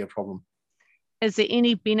unlikely to be a problem. Is there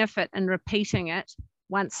any benefit in repeating it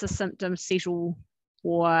once the symptoms settle,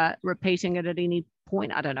 or repeating it at any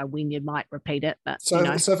point? I don't know when you might repeat it, but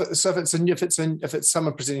if it's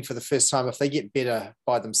someone presenting for the first time, if they get better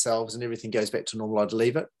by themselves and everything goes back to normal, I'd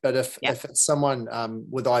leave it. But if it's someone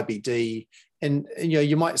with IBD, and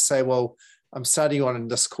you might say, well, I'm starting on in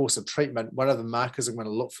this course of treatment, one of the markers I'm going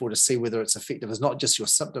to look for to see whether it's effective is not just your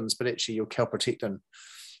symptoms, but actually your calprotectin.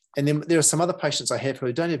 And then there are some other patients I have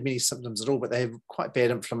who don't have many symptoms at all, but they have quite bad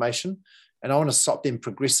inflammation, and I want to stop them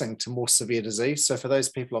progressing to more severe disease. So for those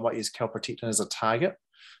people, I might use calprotectin as a target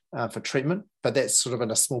for treatment, but that's sort of in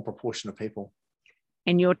a small proportion of people.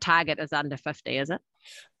 And your target is under 50, is it?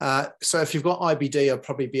 So if you've got IBD, I'll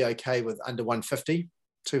probably be okay with under 150,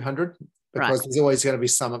 200, because there's always going to be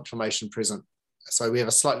some inflammation present. So we have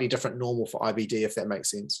a slightly different normal for IBD, if that makes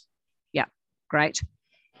sense. Yeah, great.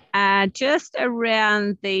 Just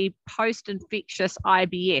around the post-infectious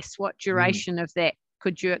IBS, what duration of that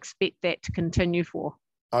could you expect that to continue for?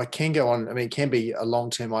 I can go on. I mean, it can be a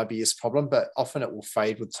long-term IBS problem, but often it will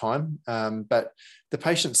fade with time. But the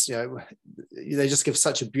patients, they just give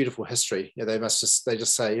such a beautiful history. They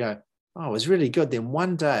just say, oh, it was really good. Then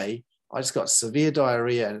one day I just got severe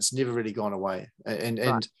diarrhea and it's never really gone away. And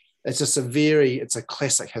it's just it's a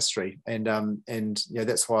classic history. And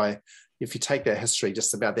that's why if you take that history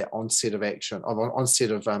just about that onset of action,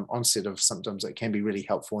 onset of symptoms, it can be really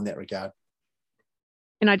helpful in that regard.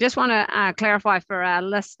 And I just want to clarify for our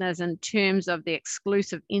listeners in terms of the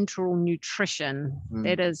exclusive enteral nutrition,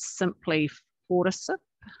 that is simply Fortisip.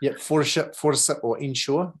 Yeah, Fortisip or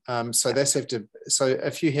Ensure. So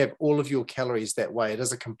if you have all of your calories that way, it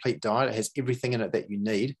is a complete diet. It has everything in it that you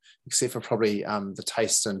need, except for probably the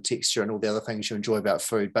taste and texture and all the other things you enjoy about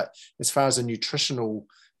food. But as far as a nutritional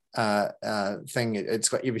thing, it's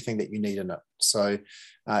got everything that you need in it. So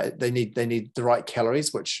they need the right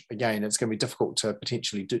calories, which again, it's going to be difficult to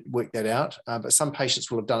potentially work that out. But some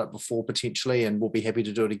patients will have done it before potentially and will be happy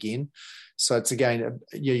to do it again. So it's again,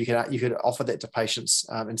 you could offer that to patients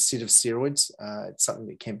instead of steroids. It's something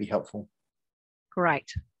that can be helpful.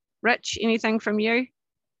 Great. Rich, anything from you?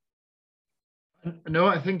 No,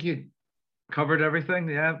 I think you covered everything.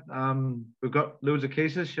 Yeah. We've got loads of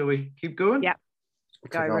cases. Shall we keep going? Yeah.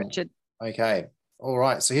 Go, Richard. Okay. All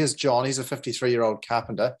right. So here's John. He's a 53-year-old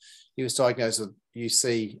carpenter. He was diagnosed with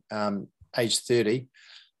UC age 30.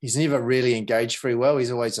 He's never really engaged very well. He's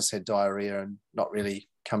always just had diarrhea and not really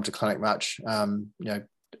come to clinic much. You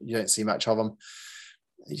don't see much of him.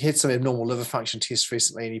 He had some abnormal liver function tests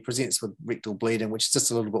recently, and he presents with rectal bleeding, which is just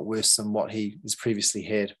a little bit worse than what he has previously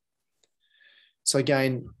had. So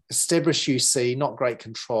again, established UC, not great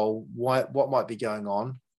control. What might be going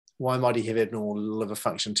on? Why might he have abnormal liver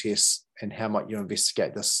function tests, and how might you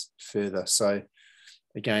investigate this further? So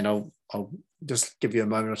again, I'll just give you a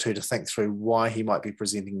moment or two to think through why he might be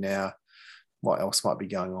presenting now, what else might be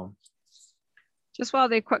going on. Just while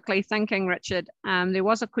they're quickly thinking, Richard, there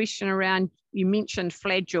was a question around, you mentioned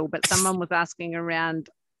Flagyl, but someone was asking around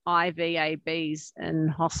IVABs in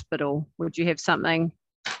hospital. Would you have something?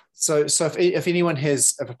 So if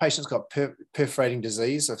a patient's got perforating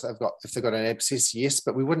disease, if they've got an abscess, yes,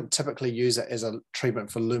 but we wouldn't typically use it as a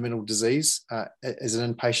treatment for luminal disease as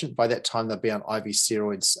an inpatient. By that time, they'll be on IV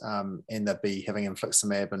steroids and they'll be having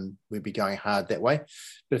infliximab, and we'd be going hard that way.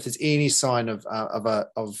 But if there's any sign of a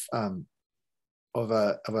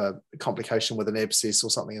complication with an abscess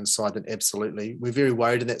or something inside, then absolutely. We're very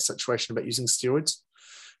worried in that situation about using steroids.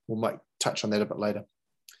 We might touch on that a bit later.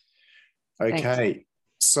 Okay. Thanks.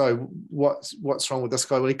 So what's wrong with this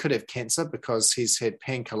guy? Well, he could have cancer because he's had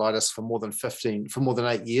pancolitis for more than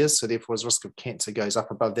 8 years. So therefore his risk of cancer goes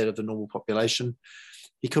up above that of the normal population.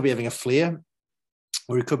 He could be having a flare,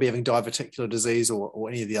 or he could be having diverticular disease or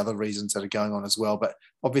any of the other reasons that are going on as well. But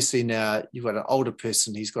obviously now you've got an older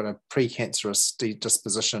person, he's got a precancerous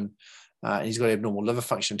disposition, and he's got abnormal liver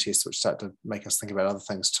function tests, which start to make us think about other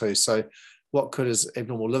things too. So what could his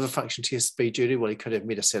abnormal liver function tests be due to? Well, he could have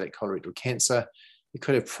metastatic colorectal cancer. He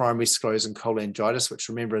could have primary sclerosing cholangitis, which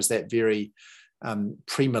remember is that very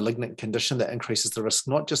pre-malignant condition that increases the risk,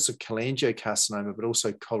 not just of cholangiocarcinoma, but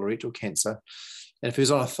also colorectal cancer. And if he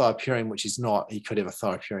was on a thiopurine, which he's not, he could have a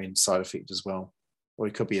thiopurine side effect as well. Or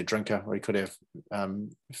he could be a drinker, or he could have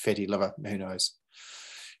fatty liver, who knows.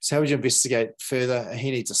 So how would you investigate further?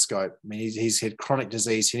 He needs a scope. I mean, he's had chronic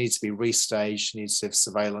disease. He needs to be restaged. He needs to have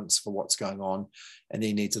surveillance for what's going on. And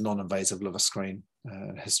he needs a non-invasive liver screen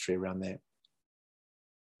and history around that.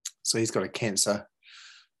 So he's got a cancer.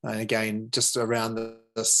 And again, just around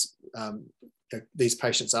these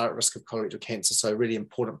patients are at risk of colorectal cancer. So a really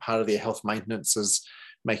important part of their health maintenance is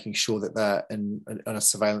making sure that they're in a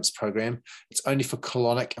surveillance program. It's only for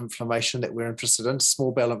colonic inflammation that we're interested in.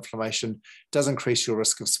 Small bowel inflammation does increase your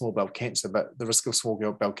risk of small bowel cancer, but the risk of small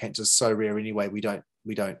bowel cancer is so rare anyway, we don't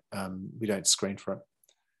screen for it.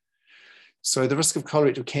 So the risk of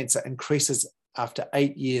colorectal cancer increases after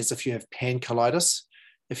 8 years if you have pancolitis.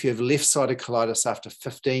 If you have left-sided colitis after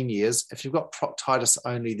 15 years, if you've got proctitis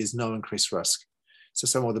only, there's no increased risk. So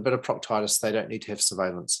someone with a bit of proctitis, they don't need to have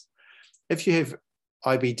surveillance. If you have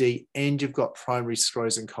IBD and you've got primary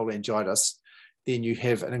sclerosing cholangitis, then you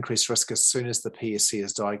have an increased risk as soon as the PSC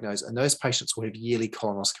is diagnosed. And those patients will have yearly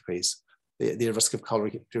colonoscopies. Their risk of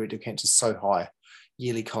colorectal cancer is so high,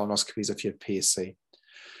 yearly colonoscopies if you have PSC.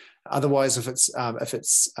 Otherwise, if it's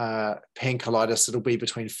pancolitis, it'll be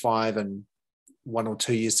between 5 and 1 or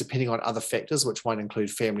 2 years, depending on other factors, which might include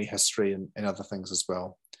family history and other things as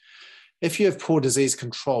well. If you have poor disease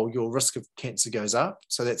control, your risk of cancer goes up.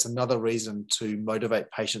 So that's another reason to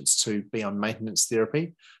motivate patients to be on maintenance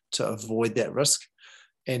therapy to avoid that risk.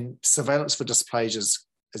 And surveillance for dysplasias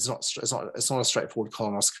it's not a straightforward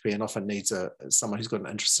colonoscopy, and often needs someone who's got an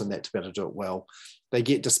interest in that to be able to do it well. They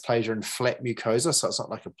get dysplasia in flat mucosa, so it's not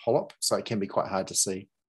like a polyp, so it can be quite hard to see.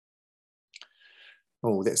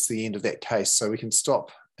 Oh, that's the end of that case. So we can stop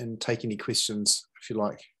and take any questions if you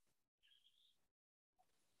like.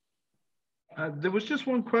 There was just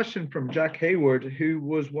one question from Jack Hayward, who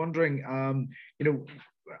was wondering,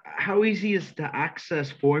 how easy is to access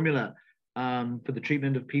formula for the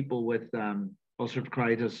treatment of people with ulcerative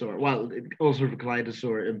colitis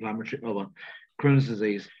or inflammatory Crohn's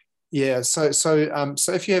disease? Yeah, so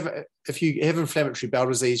if you have inflammatory bowel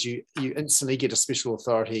disease, you instantly get a special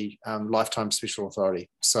authority, lifetime special authority.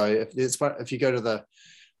 So if you go to the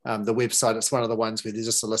website, it's one of the ones where there's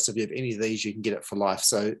just a list of you have any of these, you can get it for life.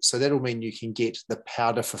 So that'll mean you can get the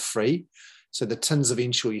powder for free. So the tins of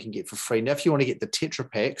Ensure you can get for free. Now, if you want to get the Tetra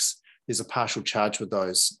Paks, there's a partial charge with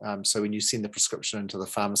those. So when you send the prescription into the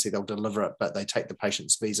pharmacy, they'll deliver it, but they take the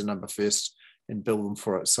patient's visa number first and bill them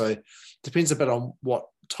for it. So it depends a bit on what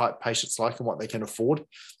type patients like and what they can afford.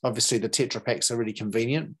 Obviously, the Tetra Paks are really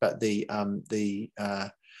convenient, but the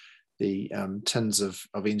tins of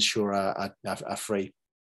Ensure are free.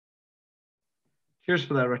 Cheers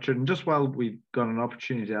for that, Richard. And just while we've got an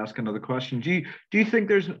opportunity to ask another question, do you think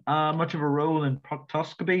there's much of a role in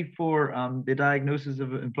proctoscopy for the diagnosis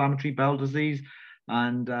of inflammatory bowel disease?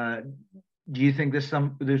 And do you think there's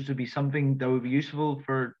to be something that would be useful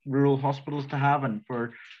for rural hospitals to have and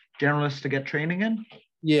for generalists to get training in?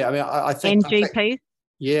 Yeah, I mean, I think. And GP.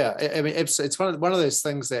 Yeah, I mean, it's one of those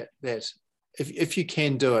things that if you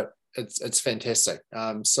can do it, it's fantastic.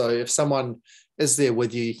 So if someone is there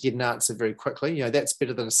with you, you get an answer very quickly. That's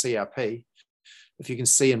better than a CRP. If you can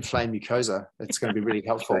see inflamed mucosa, it's going to be really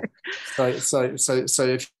helpful. So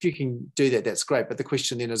if you can do that, that's great. But the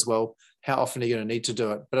question then is, well, how often are you going to need to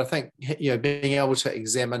do it? But I think being able to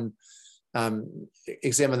examine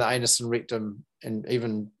the anus and rectum and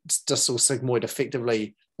even distal sigmoid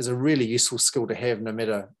effectively is a really useful skill to have, no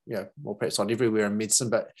matter, well, perhaps not everywhere in medicine,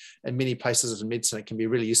 but in many places in medicine, it can be a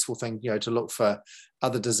really useful thing, to look for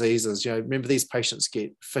other diseases. Remember, these patients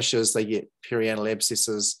get fissures, they get perianal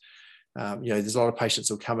abscesses. There's a lot of patients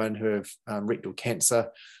who come in who have rectal cancer.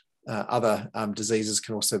 Other diseases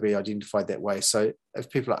can also be identified that way. So if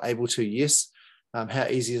people are able to, yes. How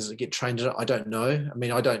easy is it to get trained in it? I don't know. I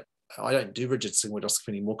mean, I don't do rigid sigmoidoscopy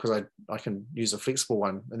anymore because I can use a flexible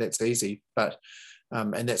one, and that's easy. But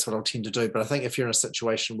and that's what I'll tend to do. But I think if you're in a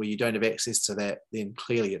situation where you don't have access to that, then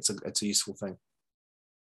clearly it's a useful thing.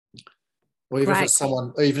 Or even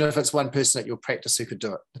if it's one person at your practice who could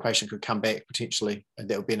do it, the patient could come back potentially, and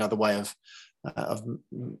that would be another way of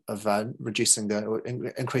reducing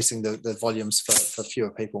increasing the volumes for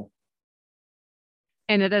fewer people.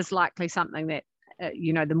 And it is likely something that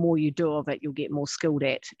the more you do of it, you'll get more skilled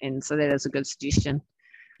at, and so that is a good suggestion.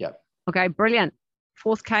 Yeah. Okay, brilliant.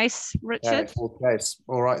 Fourth case, Richard. Okay, fourth case.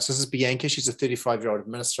 All right. So this is Bianca. She's a 35-year-old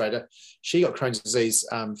administrator. She got Crohn's disease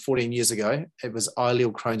 14 years ago. It was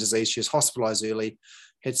ileal Crohn's disease. She was hospitalized early,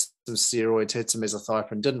 had some steroids, had some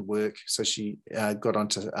azathioprine, didn't work. So she got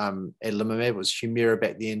onto adalimumab. It was Humira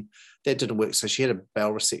back then. That didn't work. So she had a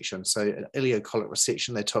bowel resection. So an ileocolic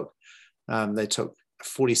resection. They took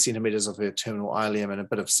 40 centimeters of her terminal ileum and a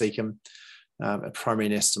bit of cecum, a primary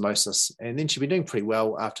anastomosis. And then she'd been doing pretty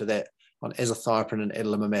well after that on azathioprine and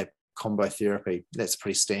adalimumab combo therapy. That's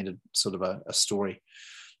pretty standard sort of a story.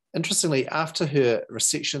 Interestingly, after her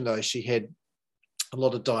resection, though, she had a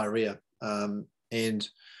lot of diarrhea, and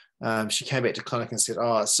she came back to clinic and said,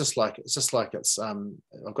 "Oh, it's just like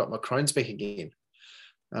I've got my Crohn's back again."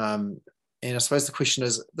 And I suppose the question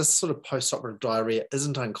is, this sort of post-operative diarrhea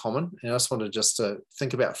isn't uncommon, and I just wanted to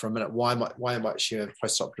think about for a minute why might she have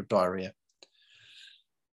post-operative diarrhea?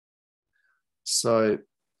 So,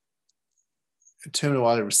 terminal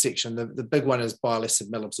ileal resection, the big one is bile acid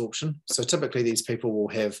malabsorption. So typically these people will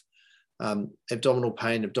have abdominal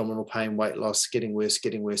pain, weight loss, getting worse,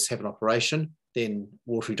 have an operation, then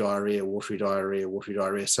watery diarrhea.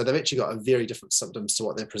 So they've actually got a very different symptoms to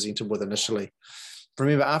what they're presented with initially.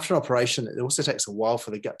 Remember, after an operation, it also takes a while for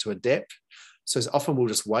the gut to adapt. So often we'll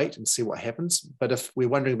just wait and see what happens. But if we're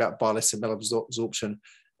wondering about bile acid malabsorption,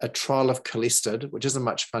 a trial of Cholested, which isn't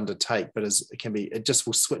much fun to take, but it just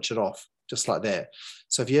will switch it off just like that.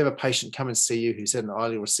 So if you have a patient come and see you who's had an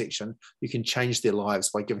ileal resection, you can change their lives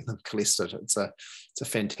by giving them Cholested. It's a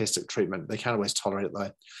fantastic treatment. They can't always tolerate it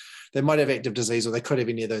though. they might have active disease, or they could have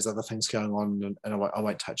any of those other things going on, and I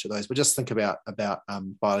won't touch on those. But just think about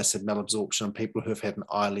bile acid malabsorption in people who have had an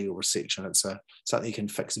ileal resection. It's something you can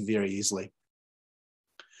fix very easily.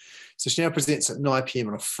 So she now presents at 9 p.m.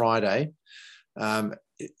 on a Friday.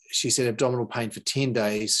 She said abdominal pain for 10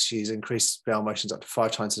 days. She's increased bowel motions up to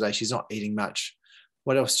 5 times a day. She's not eating much.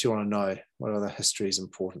 What else do you want to know? What other history is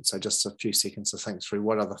important? So just a few seconds to think through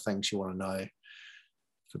what other things you want to know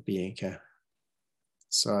for Bianca.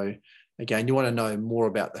 So again, you want to know more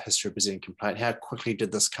about the history of presenting complaint. How quickly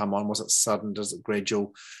did this come on? Was it sudden? Is it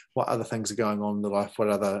gradual? What other things are going on in the life? What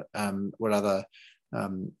other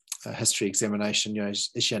history examination? You know,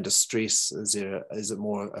 is she under stress? Is it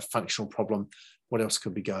more a functional problem? What else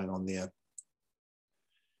could be going on there?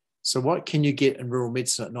 So what can you get in rural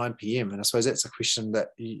medicine at 9 p.m? And I suppose that's a question that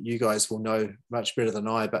you guys will know much better than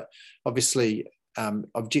I, but obviously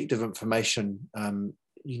objective information,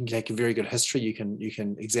 you can take a very good history, you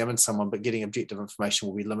can examine someone, but getting objective information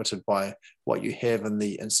will be limited by what you have in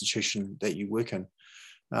the institution that you work in.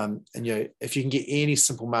 And you know, if you can get any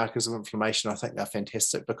simple markers of inflammation, I think they're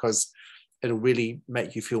fantastic, because it'll really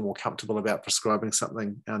make you feel more comfortable about prescribing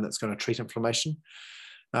something that's going to treat inflammation.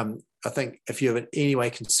 I think if you're in any way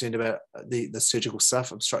concerned about the surgical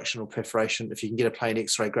stuff, obstruction or perforation, if you can get a plain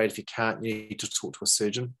x-ray, great. If you can't, you need to talk to a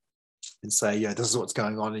surgeon and say, yeah, this is what's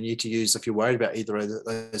going on. And you need to use, if you're worried about either of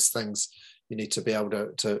those things, you need to be able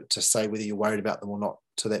to say whether you're worried about them or not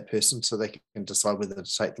to that person, so they can decide whether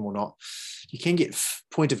to take them or not. You can get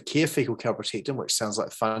point of care fecal calprotectin, which sounds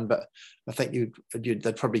like fun, but I think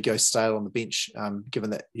they'd probably go stale on the bench, given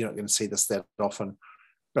that you're not going to see this that often.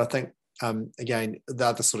 But I think, again, the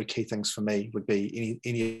other sort of key things for me would be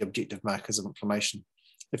any objective markers of inflammation.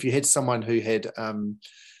 If you had someone who had,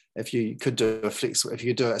 if you could do a rigid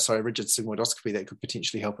sigmoidoscopy, that could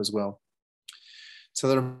potentially help as well. So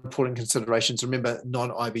there are important considerations. Remember,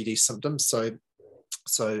 non-IBD symptoms. So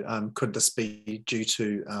could this be due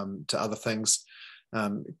to other things?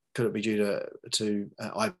 Could it be due to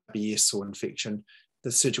IBS or infection?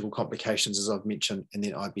 The surgical complications, as I've mentioned, and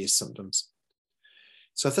then IBS symptoms.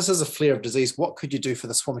 So if this is a flare of disease, what could you do for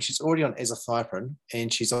this woman? She's already on azathioprine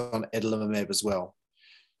and she's on adalimumab as well.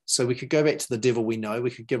 So we could go back to the devil we know.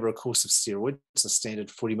 We could give her a course of steroids, a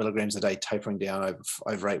standard 40 milligrams a day, tapering down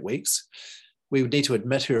over 8 weeks. We would need to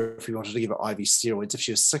admit her if we wanted to give her IV steroids. If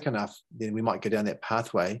she was sick enough, then we might go down that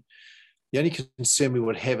pathway. The only concern we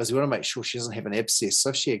would have is we want to make sure she doesn't have an abscess. So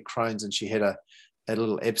if she had Crohn's and she had a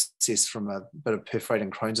little abscess from a bit of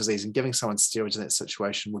perforating Crohn's disease, and giving someone steroids in that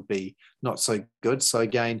situation would be not so good. So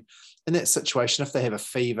again, in that situation, if they have a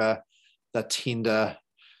fever, they're tender,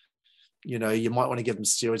 you know, you might want to give them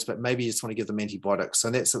steroids, but maybe you just want to give them antibiotics.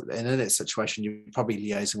 And in that situation, you're probably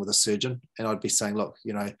liaising with a surgeon. And I'd be saying, look,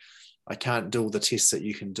 you know, I can't do all the tests that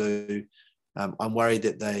you can do. I'm worried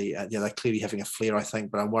that they're clearly having a flare, I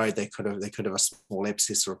think, but I'm worried they could have a small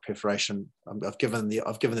abscess or a perforation. I've given them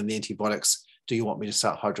the antibiotics. Do you want me to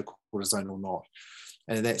start hydrocortisone or not?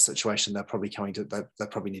 And in that situation, they probably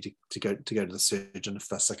need to go to the surgeon if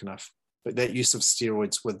they're sick enough. But that use of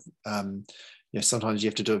steroids with, sometimes you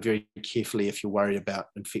have to do it very carefully if you're worried about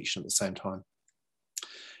infection at the same time.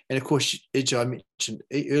 And of course, as I mentioned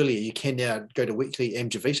earlier, you can now go to weekly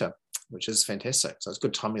Amgevita, which is fantastic. So it's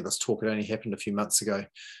good timing of this talk. It only happened a few months ago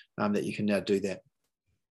that you can now do that.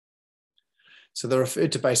 So they're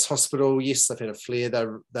referred to base hospital. Yes, they've had a flare.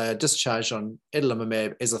 They're discharged on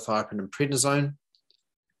adalimumab, azathioprine, and prednisone.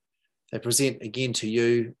 They present again to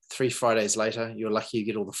you 3 Fridays later. You're lucky you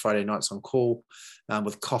get all the Friday nights on call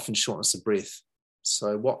with cough and shortness of breath.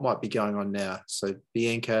 So what might be going on now? So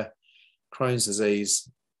Bianca, Crohn's disease,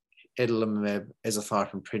 adalimumab,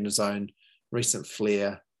 azathioprine, prednisone, recent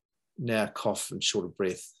flare, now cough and short of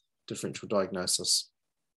breath, differential diagnosis.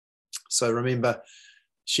 So remember,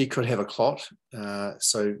 she could have a clot.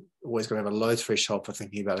 So always got to have a low threshold for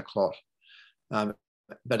thinking about a clot.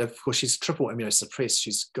 But of course, she's triple immunosuppressed.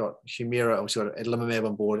 She's got Humira, or she's got adalimumab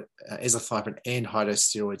on board, azathioprine and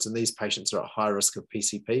high-dose steroids. And these patients are at high risk of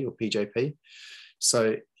PCP or PJP.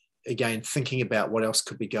 So again, thinking about what else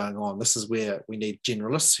could be going on. This is where we need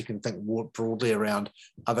generalists who can think more broadly around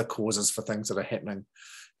other causes for things that are happening.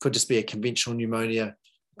 Could just be a conventional pneumonia,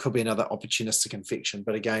 could be another opportunistic infection.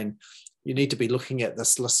 But again, you need to be looking at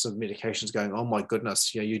this list of medications going, oh my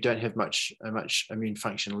goodness, you don't have much immune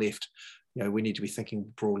function left. We need to be thinking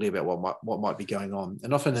broadly about what might be going on.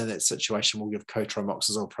 And often in that situation, we'll give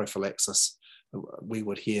cotrimoxazole prophylaxis. We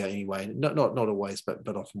would here anyway, not always, but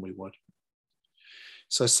often we would.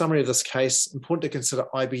 So summary of this case, important to consider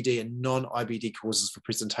IBD and non-IBD causes for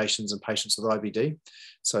presentations in patients with IBD.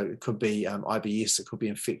 So it could be IBS, it could be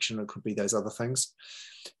infection, it could be those other things.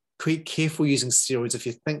 careful using steroids if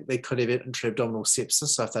you think they could have intra-abdominal sepsis.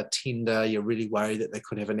 So if they're tender, you're really worried that they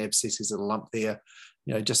could have an abscess, there's a lump there,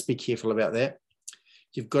 just be careful about that.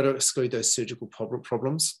 You've got to exclude those surgical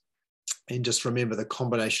problems. And just remember the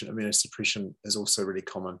combination immunosuppression is also really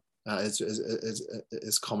common,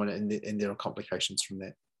 is common, and there are complications from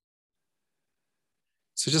that.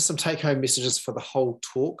 So just some take-home messages for the whole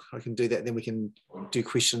talk. I can do that, then we can do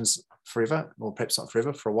questions forever, or perhaps not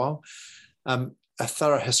forever, for a while. A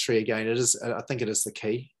thorough history, again, I think it is the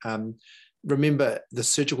key. Remember, the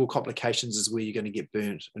surgical complications is where you're going to get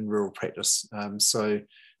burnt in rural practice. So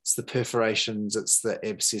it's the perforations, it's the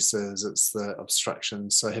abscesses, it's the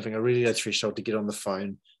obstructions. So having a really low threshold to get on the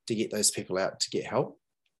phone, to get those people out to get help.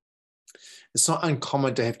 It's not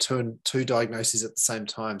uncommon to have two diagnoses at the same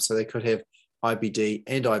time. So they could have IBD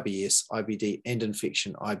and IBS, IBD and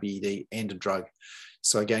infection, IBD and a drug.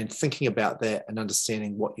 So again, thinking about that and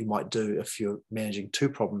understanding what you might do if you're managing two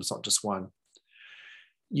problems, not just one.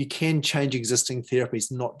 You can change existing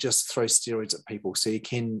therapies, not just throw steroids at people. So you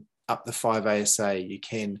can up the 5-ASA, you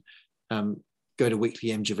can go to weekly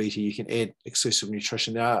Amgevita, you can add exclusive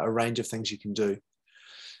nutrition. There are a range of things you can do.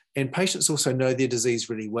 And patients also know their disease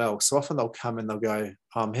really well. So often they'll come and they'll go,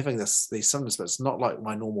 I'm having these symptoms, but it's not like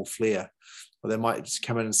my normal flare. Or they might just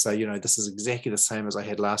come in and say, this is exactly the same as I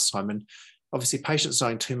had last time. And obviously patients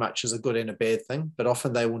knowing too much is a good and a bad thing, but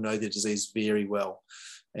often they will know their disease very well.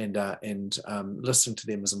 And listening to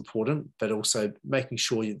them is important, but also making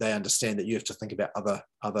sure they understand that you have to think about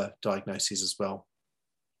other diagnoses as well.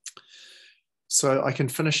 So I can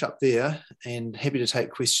finish up there, and happy to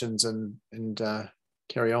take questions and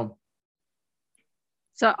carry on.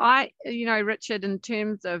 So Richard, in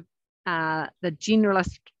terms of the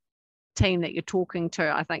generalist team that you're talking to,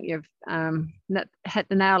 I think you've hit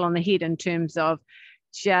the nail on the head in terms of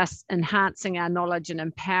just enhancing our knowledge and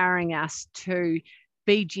empowering us to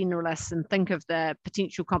be generalists and think of the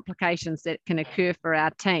potential complications that can occur for our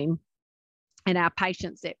team and our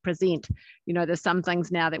patients that present. There's some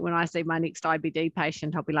things now that when I see my next IBD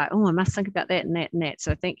patient, I'll be like, oh, I must think about that and that and that.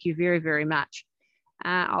 So thank you very, very much.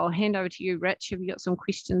 I'll hand over to you, Rich. Have you got some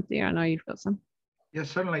questions there? I know you've got some. Yes,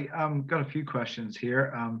 certainly. Got a few questions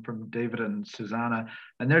here from David and Susanna,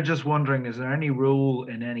 and they're just wondering, is there any role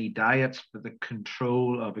in any diets for the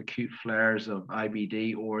control of acute flares of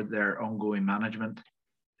IBD or their ongoing management?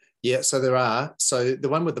 Yeah, so there are. So the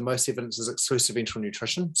one with the most evidence is exclusive enteral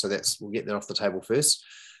nutrition. So we'll get that off the table first.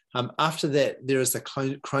 After that, there is the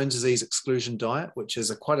Crohn's disease exclusion diet, which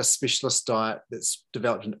is quite a specialist diet that's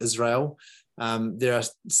developed in Israel. There are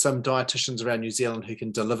some dietitians around New Zealand who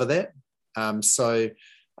can deliver that.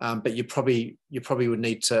 But you probably would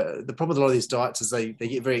need to. The problem with a lot of these diets is they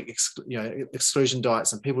get very exclusion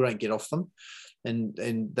diets, and people don't get off them,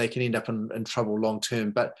 and they can end up in trouble long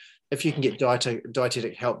term. But if you can get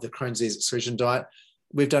dietetic help, the Crohn's disease exclusion diet,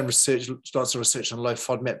 we've done lots of research on low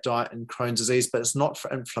FODMAP diet and Crohn's disease, but it's not for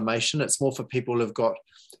inflammation. It's more for people who've got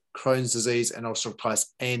Crohn's disease and ulcerative colitis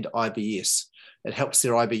and IBS. It helps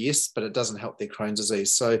their IBS, but it doesn't help their Crohn's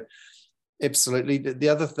disease. So absolutely. The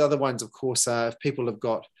other ones, of course, are if people have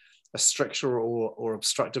got a stricture or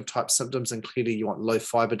obstructive type symptoms, and clearly you want low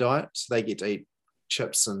fiber diet, so they get to eat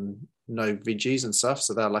chips and no veggies and stuff,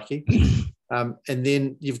 so they're lucky. And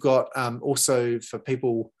then you've got also for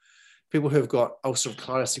people who have got ulcerative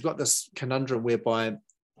colitis, you've got this conundrum whereby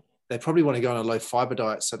they probably want to go on a low fiber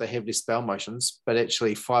diet so they have less bowel motions, but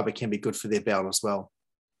actually fiber can be good for their bowel as well.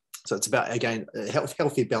 So it's about, again, a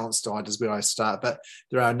healthy, balanced diet is where I start. But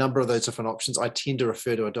there are a number of those different options. I tend to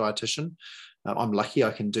refer to a dietitian. I'm lucky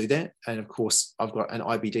I can do that. And of course, I've got an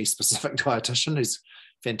IBD-specific dietitian who's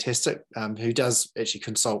fantastic, who does actually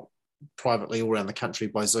consult privately all around the country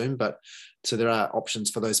by Zoom. But so there are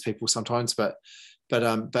options for those people sometimes. But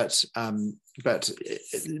most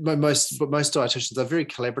dietitians are very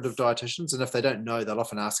collaborative dietitians, and if they don't know, they'll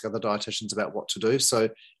often ask other dietitians about what to do. So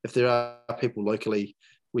if there are people locally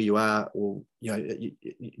where you are, or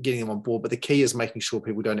getting them on board, but the key is making sure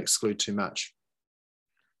people don't exclude too much.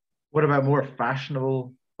 What about more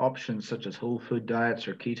fashionable options such as whole food diets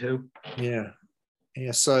or keto? Yeah.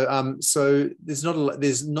 So there's not a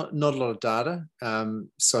lot of data.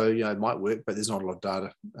 So it might work, but there's not a lot of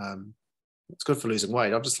data. It's good for losing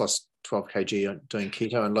weight. I've just lost 12 kg doing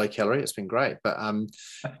keto and low calorie. It's been great, but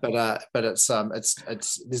it's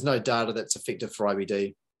there's no data that's effective for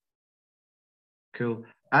IBD. Cool.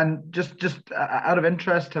 And just out of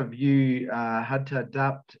interest, have you had to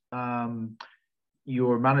adapt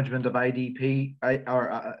your management of IDP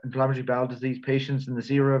or inflammatory bowel disease patients in this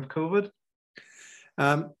era of COVID?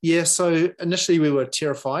 Yeah, so initially we were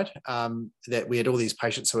terrified that we had all these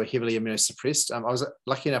patients who were heavily immunosuppressed. I was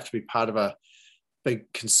lucky enough to be part of a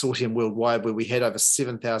big consortium worldwide where we had over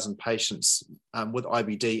 7,000 patients with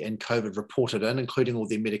IBD and COVID reported in, including all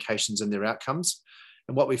their medications and their outcomes.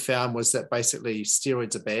 And what we found was that basically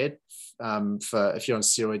steroids are bad. If you're on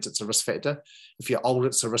steroids, it's a risk factor. If you're old,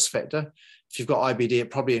 it's a risk factor. If you've got IBD,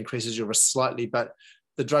 it probably increases your risk slightly, but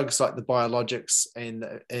the drugs like the biologics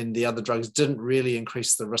and the other drugs didn't really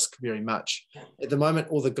increase the risk very much. At the moment,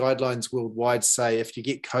 all the guidelines worldwide say if you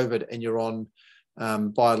get COVID and you're on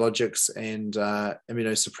biologics and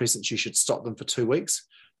immunosuppressants, you should stop them for 2 weeks.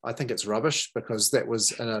 I think it's rubbish, because that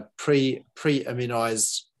was in a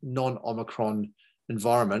pre-immunized non-Omicron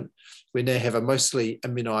environment. We now have a mostly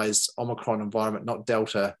immunized Omicron environment, not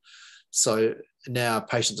Delta. So now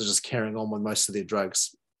patients are just carrying on with most of their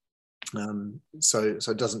drugs. So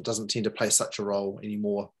it doesn't tend to play such a role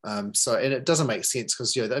anymore. And it doesn't make sense,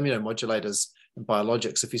 because the immunomodulators and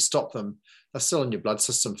biologics, if you stop them, they're still in your blood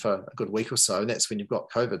system for a good week or so, and that's when you've got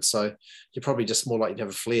COVID. So you're probably just more likely to have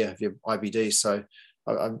a flare if you have IBD. So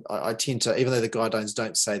I tend to, even though the guidelines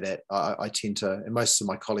don't say that, I tend to, and most of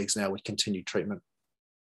my colleagues now would continue treatment.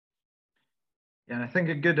 Yeah, and I think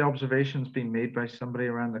a good observation has been made by somebody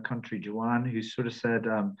around the country, Joanne, who sort of said,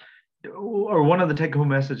 or one of the take-home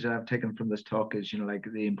messages I've taken from this talk is, like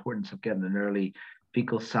the importance of getting an early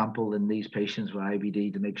fecal sample in these patients with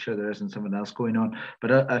IBD to make sure there isn't something else going on. But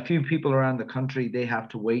a few people around the country, they have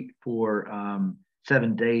to wait for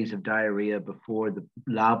 7 days of diarrhea before the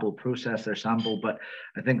lab will process their sample. But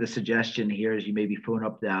I think the suggestion here is you maybe phone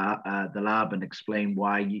up the lab and explain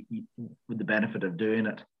why with the benefit of doing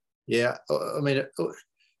it. Yeah, I mean,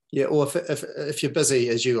 yeah, or if you're busy,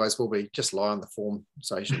 as you guys will be, just lie on the form.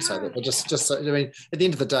 So I shouldn't say that, but just I mean, at the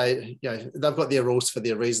end of the day, they've got their rules for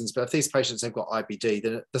their reasons. But if these patients have got IBD,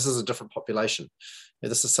 then this is a different population.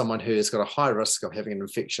 This is someone who has got a high risk of having an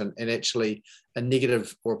infection, and actually a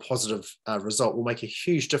negative or a positive result will make a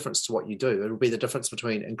huge difference to what you do. It'll be the difference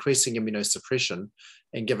between increasing immunosuppression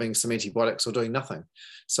and giving some antibiotics or doing nothing.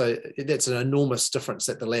 So that's an enormous difference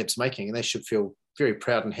that the lab's making, and they should feel very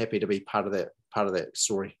proud and happy to be part of that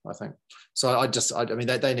story, I think. So I mean,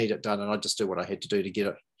 they need it done, and I just do what I had to do to get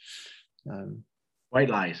it. White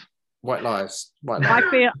lies.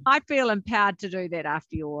 I feel empowered to do that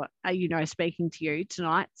after your, speaking to you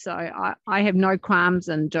tonight. So I have no qualms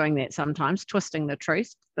in doing that sometimes, twisting the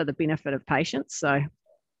truth for the benefit of patients. So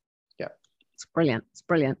yeah, it's brilliant.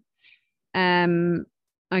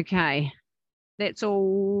 Okay, that's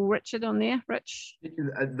all, Richard, on there. Rich,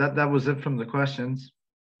 that was it from the questions.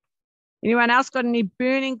 Anyone else got any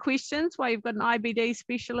burning questions while you've got an IBD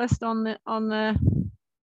specialist on the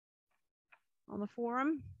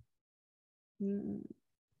forum?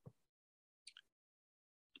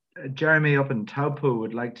 Jeremy up in Taupo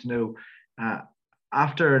would like to know,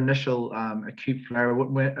 after initial acute flare,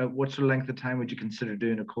 what sort of length of time would you consider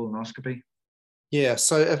doing a colonoscopy? Yeah,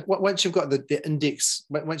 so once you've got the index,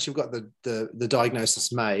 once you've got the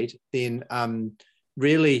diagnosis made, then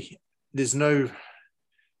really there's no,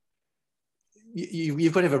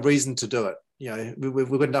 you've got to have a reason to do it. We've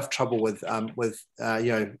got enough trouble with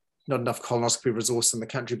not enough colonoscopy resource in the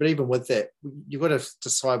country. But even with that, you've got to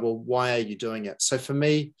decide, well, why are you doing it? So for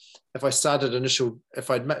me, if I started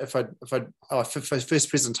first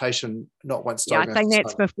presentation, not once diagnosed. Yeah, I think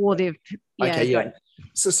that's before they've. Yeah, okay, yeah.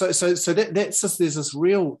 So that's just, there's this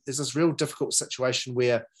real difficult situation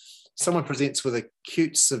where someone presents with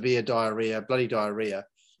acute severe diarrhea, bloody diarrhea,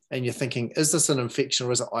 and you're thinking, is this an infection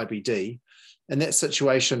or is it IBD? In that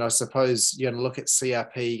situation, I suppose you're going to look at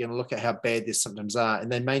CRP, you're going to look at how bad their symptoms are, and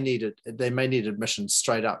they may need admission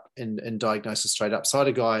straight up and diagnosis straight up. So I had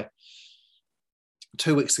a guy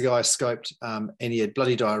 2 weeks ago, I scoped, and he had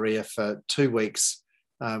bloody diarrhea for 2 weeks.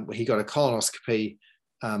 He got a colonoscopy,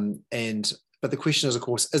 but the question is, of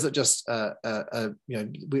course, is it just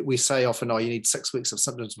we say often, you need 6 weeks of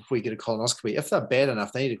symptoms before you get a colonoscopy. If they're bad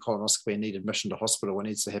enough, they need a colonoscopy and need admission to hospital. It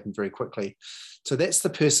needs to happen very quickly. So that's the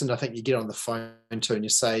person I think you get on the phone to, and you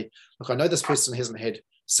say, look, I know this person hasn't had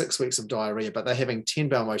 6 weeks of diarrhea, but they're having 10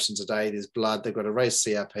 bowel motions a day. There's blood. They've got a raised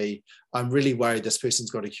CRP. I'm really worried this person's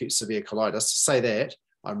got acute severe colitis. Say that.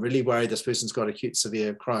 I'm really worried this person's got acute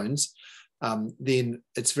severe Crohn's. Then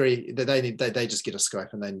it's they just get a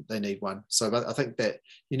scope and they need one. So I think that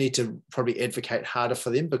you need to probably advocate harder for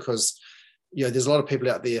them, because there's a lot of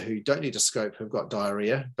people out there who don't need a scope who've got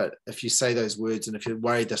diarrhea, but if you say those words and if you're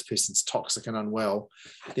worried this person's toxic and unwell,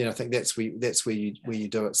 then I think that's where you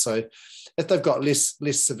do it. So if they've got less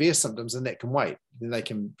severe symptoms, then that can wait. Then they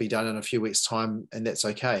can be done in a few weeks' time, and that's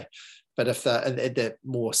okay. But if they're at that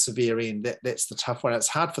more severe end, that's the tough one. It's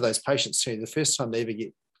hard for those patients too. The first time they ever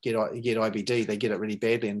get get IBD, they get it really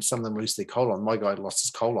badly, and some of them lose their colon. My guy lost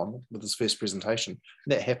his colon with his first presentation.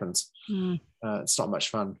 That happens. It's not much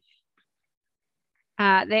fun.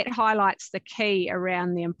 That highlights the key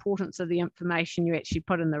around the importance of the information you actually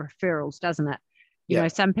put in the referrals, doesn't it? You know,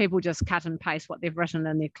 some people just cut and paste what they've written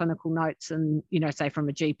in their clinical notes and, you know, say from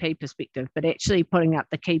a GP perspective, but actually putting up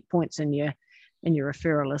the key points in your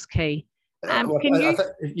referral is key. I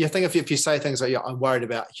think if you say things like, I'm worried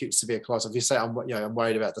about acute severe colitis, if you say, I'm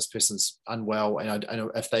worried about this person's unwell, and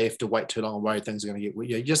if they have to wait too long, I'm worried things are going to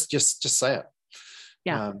get, just say it.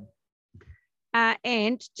 Yeah.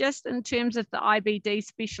 And just in terms of the IBD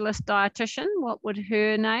specialist dietitian, what would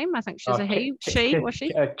her name? I think she's was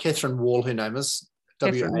she? Catherine Wall, her name is.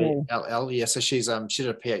 WALL. Yeah, so she did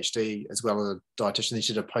a PhD as well as a dietitian. Then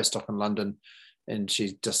she did a postdoc in London, and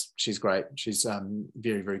she's great. She's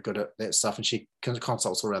very, very good at that stuff, and she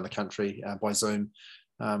consults all around the country by Zoom,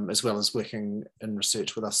 as well as working in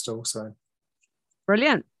research with us still. So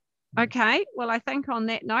brilliant. Okay, well, I think on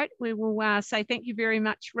that note, we will say thank you very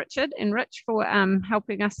much, Richard and Rich, for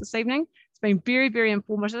helping us this evening. It's been very, very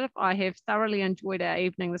informative. I have thoroughly enjoyed our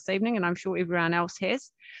evening this evening, and I'm sure everyone else has.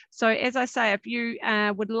 So as I say, if you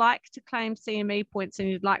would like to claim CME points and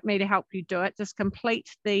you'd like me to help you do it, just complete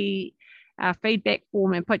the feedback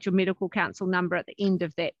form and put your medical council number at the end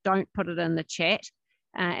of that. Don't put it in the chat,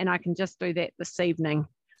 and I can just do that this evening.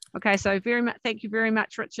 Okay, so thank you very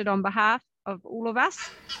much, Richard, on behalf of all of us.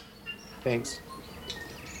 Thanks.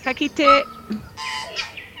 Ka kite.